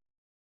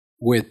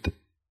with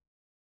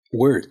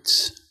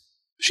words.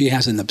 She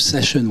has an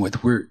obsession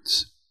with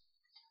words.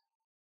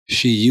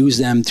 She used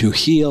them to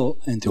heal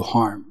and to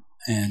harm,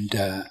 and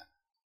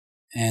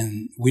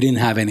we didn't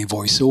have any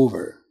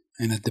voiceover.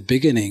 And at the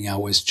beginning, I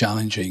was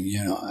challenging.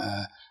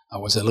 I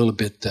was a little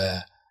bit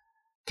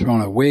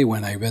thrown away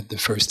when I read the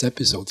first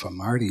episode from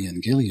Marty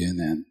and Gillian.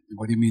 And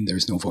what do you mean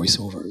there's no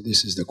voiceover?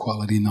 This is the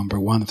quality number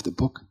 1 of the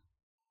book.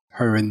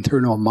 Her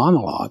internal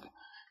monologue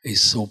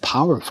is so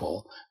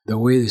powerful. The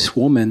way this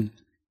woman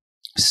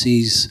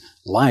sees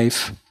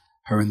life,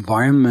 her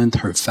environment,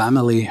 her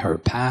family, her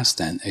past,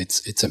 and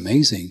it's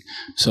amazing.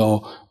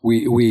 So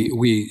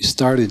we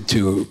started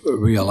to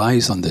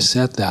realize on the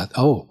set that,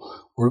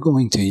 we're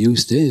going to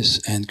use this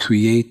and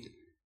create.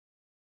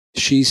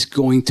 She's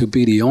going to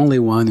be the only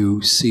one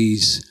who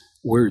sees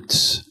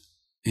words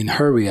in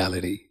her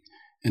reality.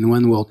 And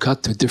when we'll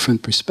cut to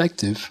different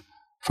perspective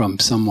from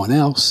someone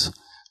else,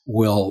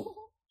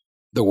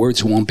 the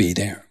words won't be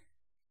there.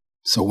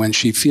 So when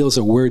she feels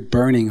a word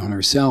burning on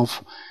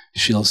herself,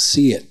 she'll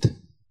see it.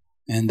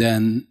 And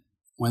then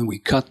when we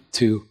cut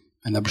to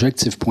an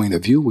objective point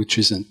of view, which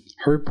isn't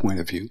her point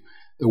of view,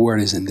 the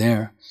word isn't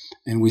there.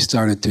 And we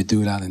started to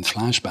do that in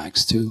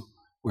flashbacks too,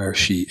 where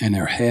she, in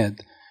her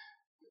head,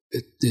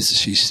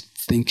 she's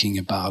thinking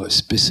about a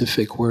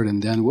specific word,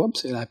 and then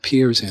whoops, it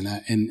appears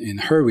in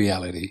her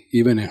reality,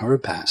 even in her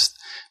past,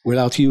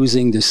 without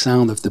using the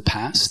sound of the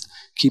past,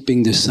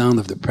 keeping the sound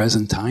of the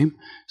present time.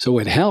 So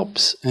it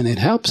helps,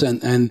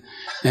 and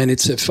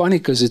it's funny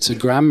because it's a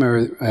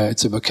grammar,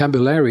 it's a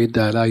vocabulary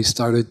that I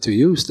started to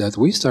use, that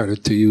we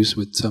started to use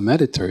with some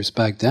editors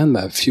back then,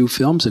 a few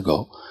films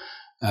ago.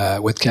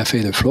 With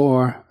Café de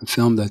Flore, a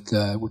film that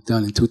was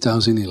done in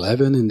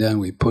 2011, and then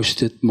we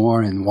pushed it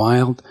more in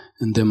Wild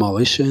and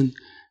Demolition,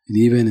 and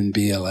even in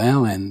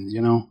BLL, and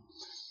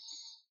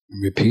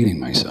I'm repeating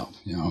myself,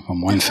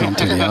 from one film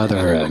to the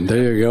other, and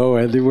there you go.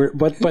 And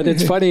but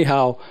it's funny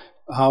how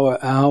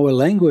a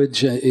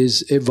language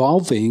is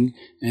evolving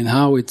and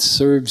how it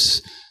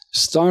serves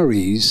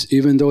stories,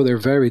 even though they're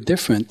very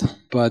different,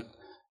 but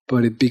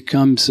it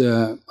becomes.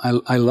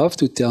 I love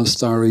to tell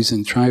stories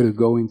and try to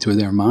go into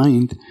their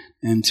mind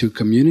and to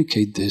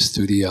communicate this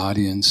to the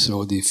audience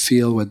so they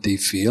feel what they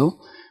feel,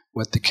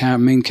 what the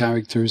main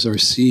characters are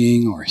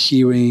seeing or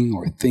hearing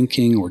or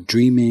thinking or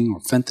dreaming or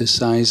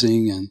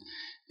fantasizing,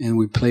 and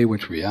we play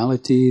with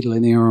reality,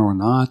 linear or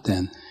not,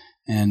 and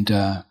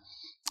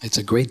it's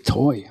a great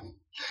toy.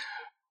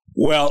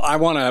 Well, I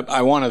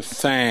want to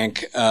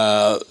thank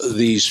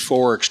these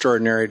four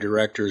extraordinary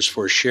directors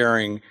for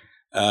sharing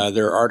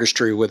their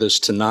artistry with us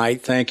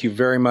tonight. Thank you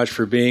very much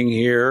for being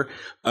here.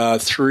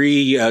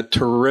 Three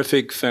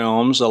terrific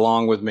films,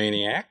 along with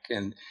Maniac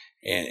and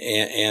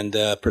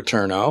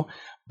Paterno.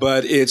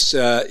 But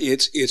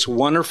it's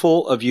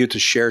wonderful of you to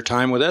share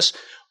time with us.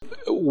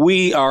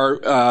 We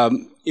are.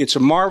 It's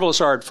a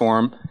marvelous art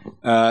form.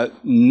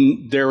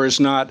 There is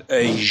not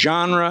a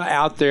genre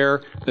out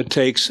there that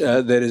takes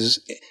that is.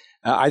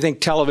 I think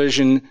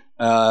television,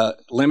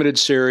 limited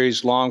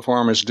series, long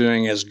form is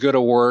doing as good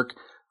a work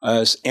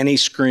as any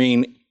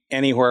screen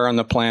anywhere on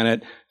the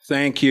planet.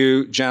 Thank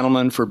you,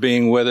 gentlemen, for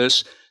being with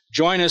us.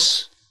 Join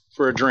us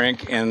for a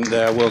drink, and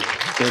we'll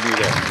be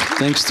there.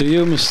 Thanks to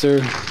you,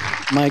 Mr.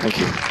 Mike. Thank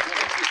you.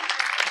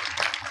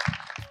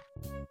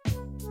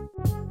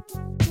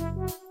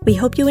 We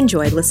hope you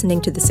enjoyed listening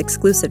to this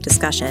exclusive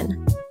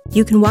discussion.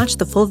 You can watch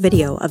the full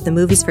video of the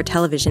Movies for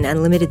Television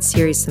and Limited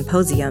Series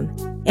Symposium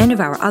and of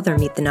our other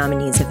Meet the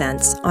Nominees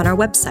events on our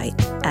website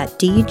at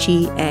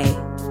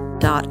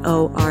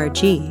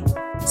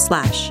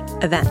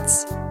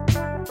dga.org/events.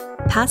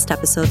 Past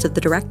episodes of The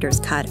Director's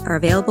Cut are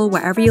available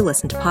wherever you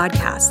listen to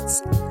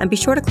podcasts, and be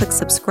sure to click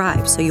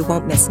subscribe so you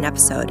won't miss an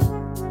episode.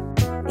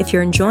 If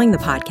you're enjoying the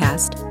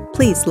podcast,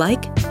 please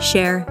like,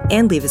 share,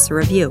 and leave us a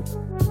review.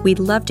 We'd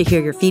love to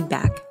hear your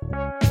feedback.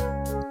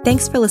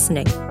 Thanks for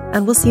listening,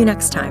 and we'll see you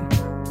next time.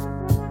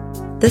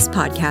 This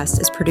podcast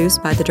is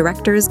produced by the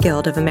Directors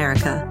Guild of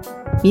America.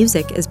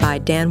 Music is by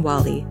Dan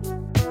Wally.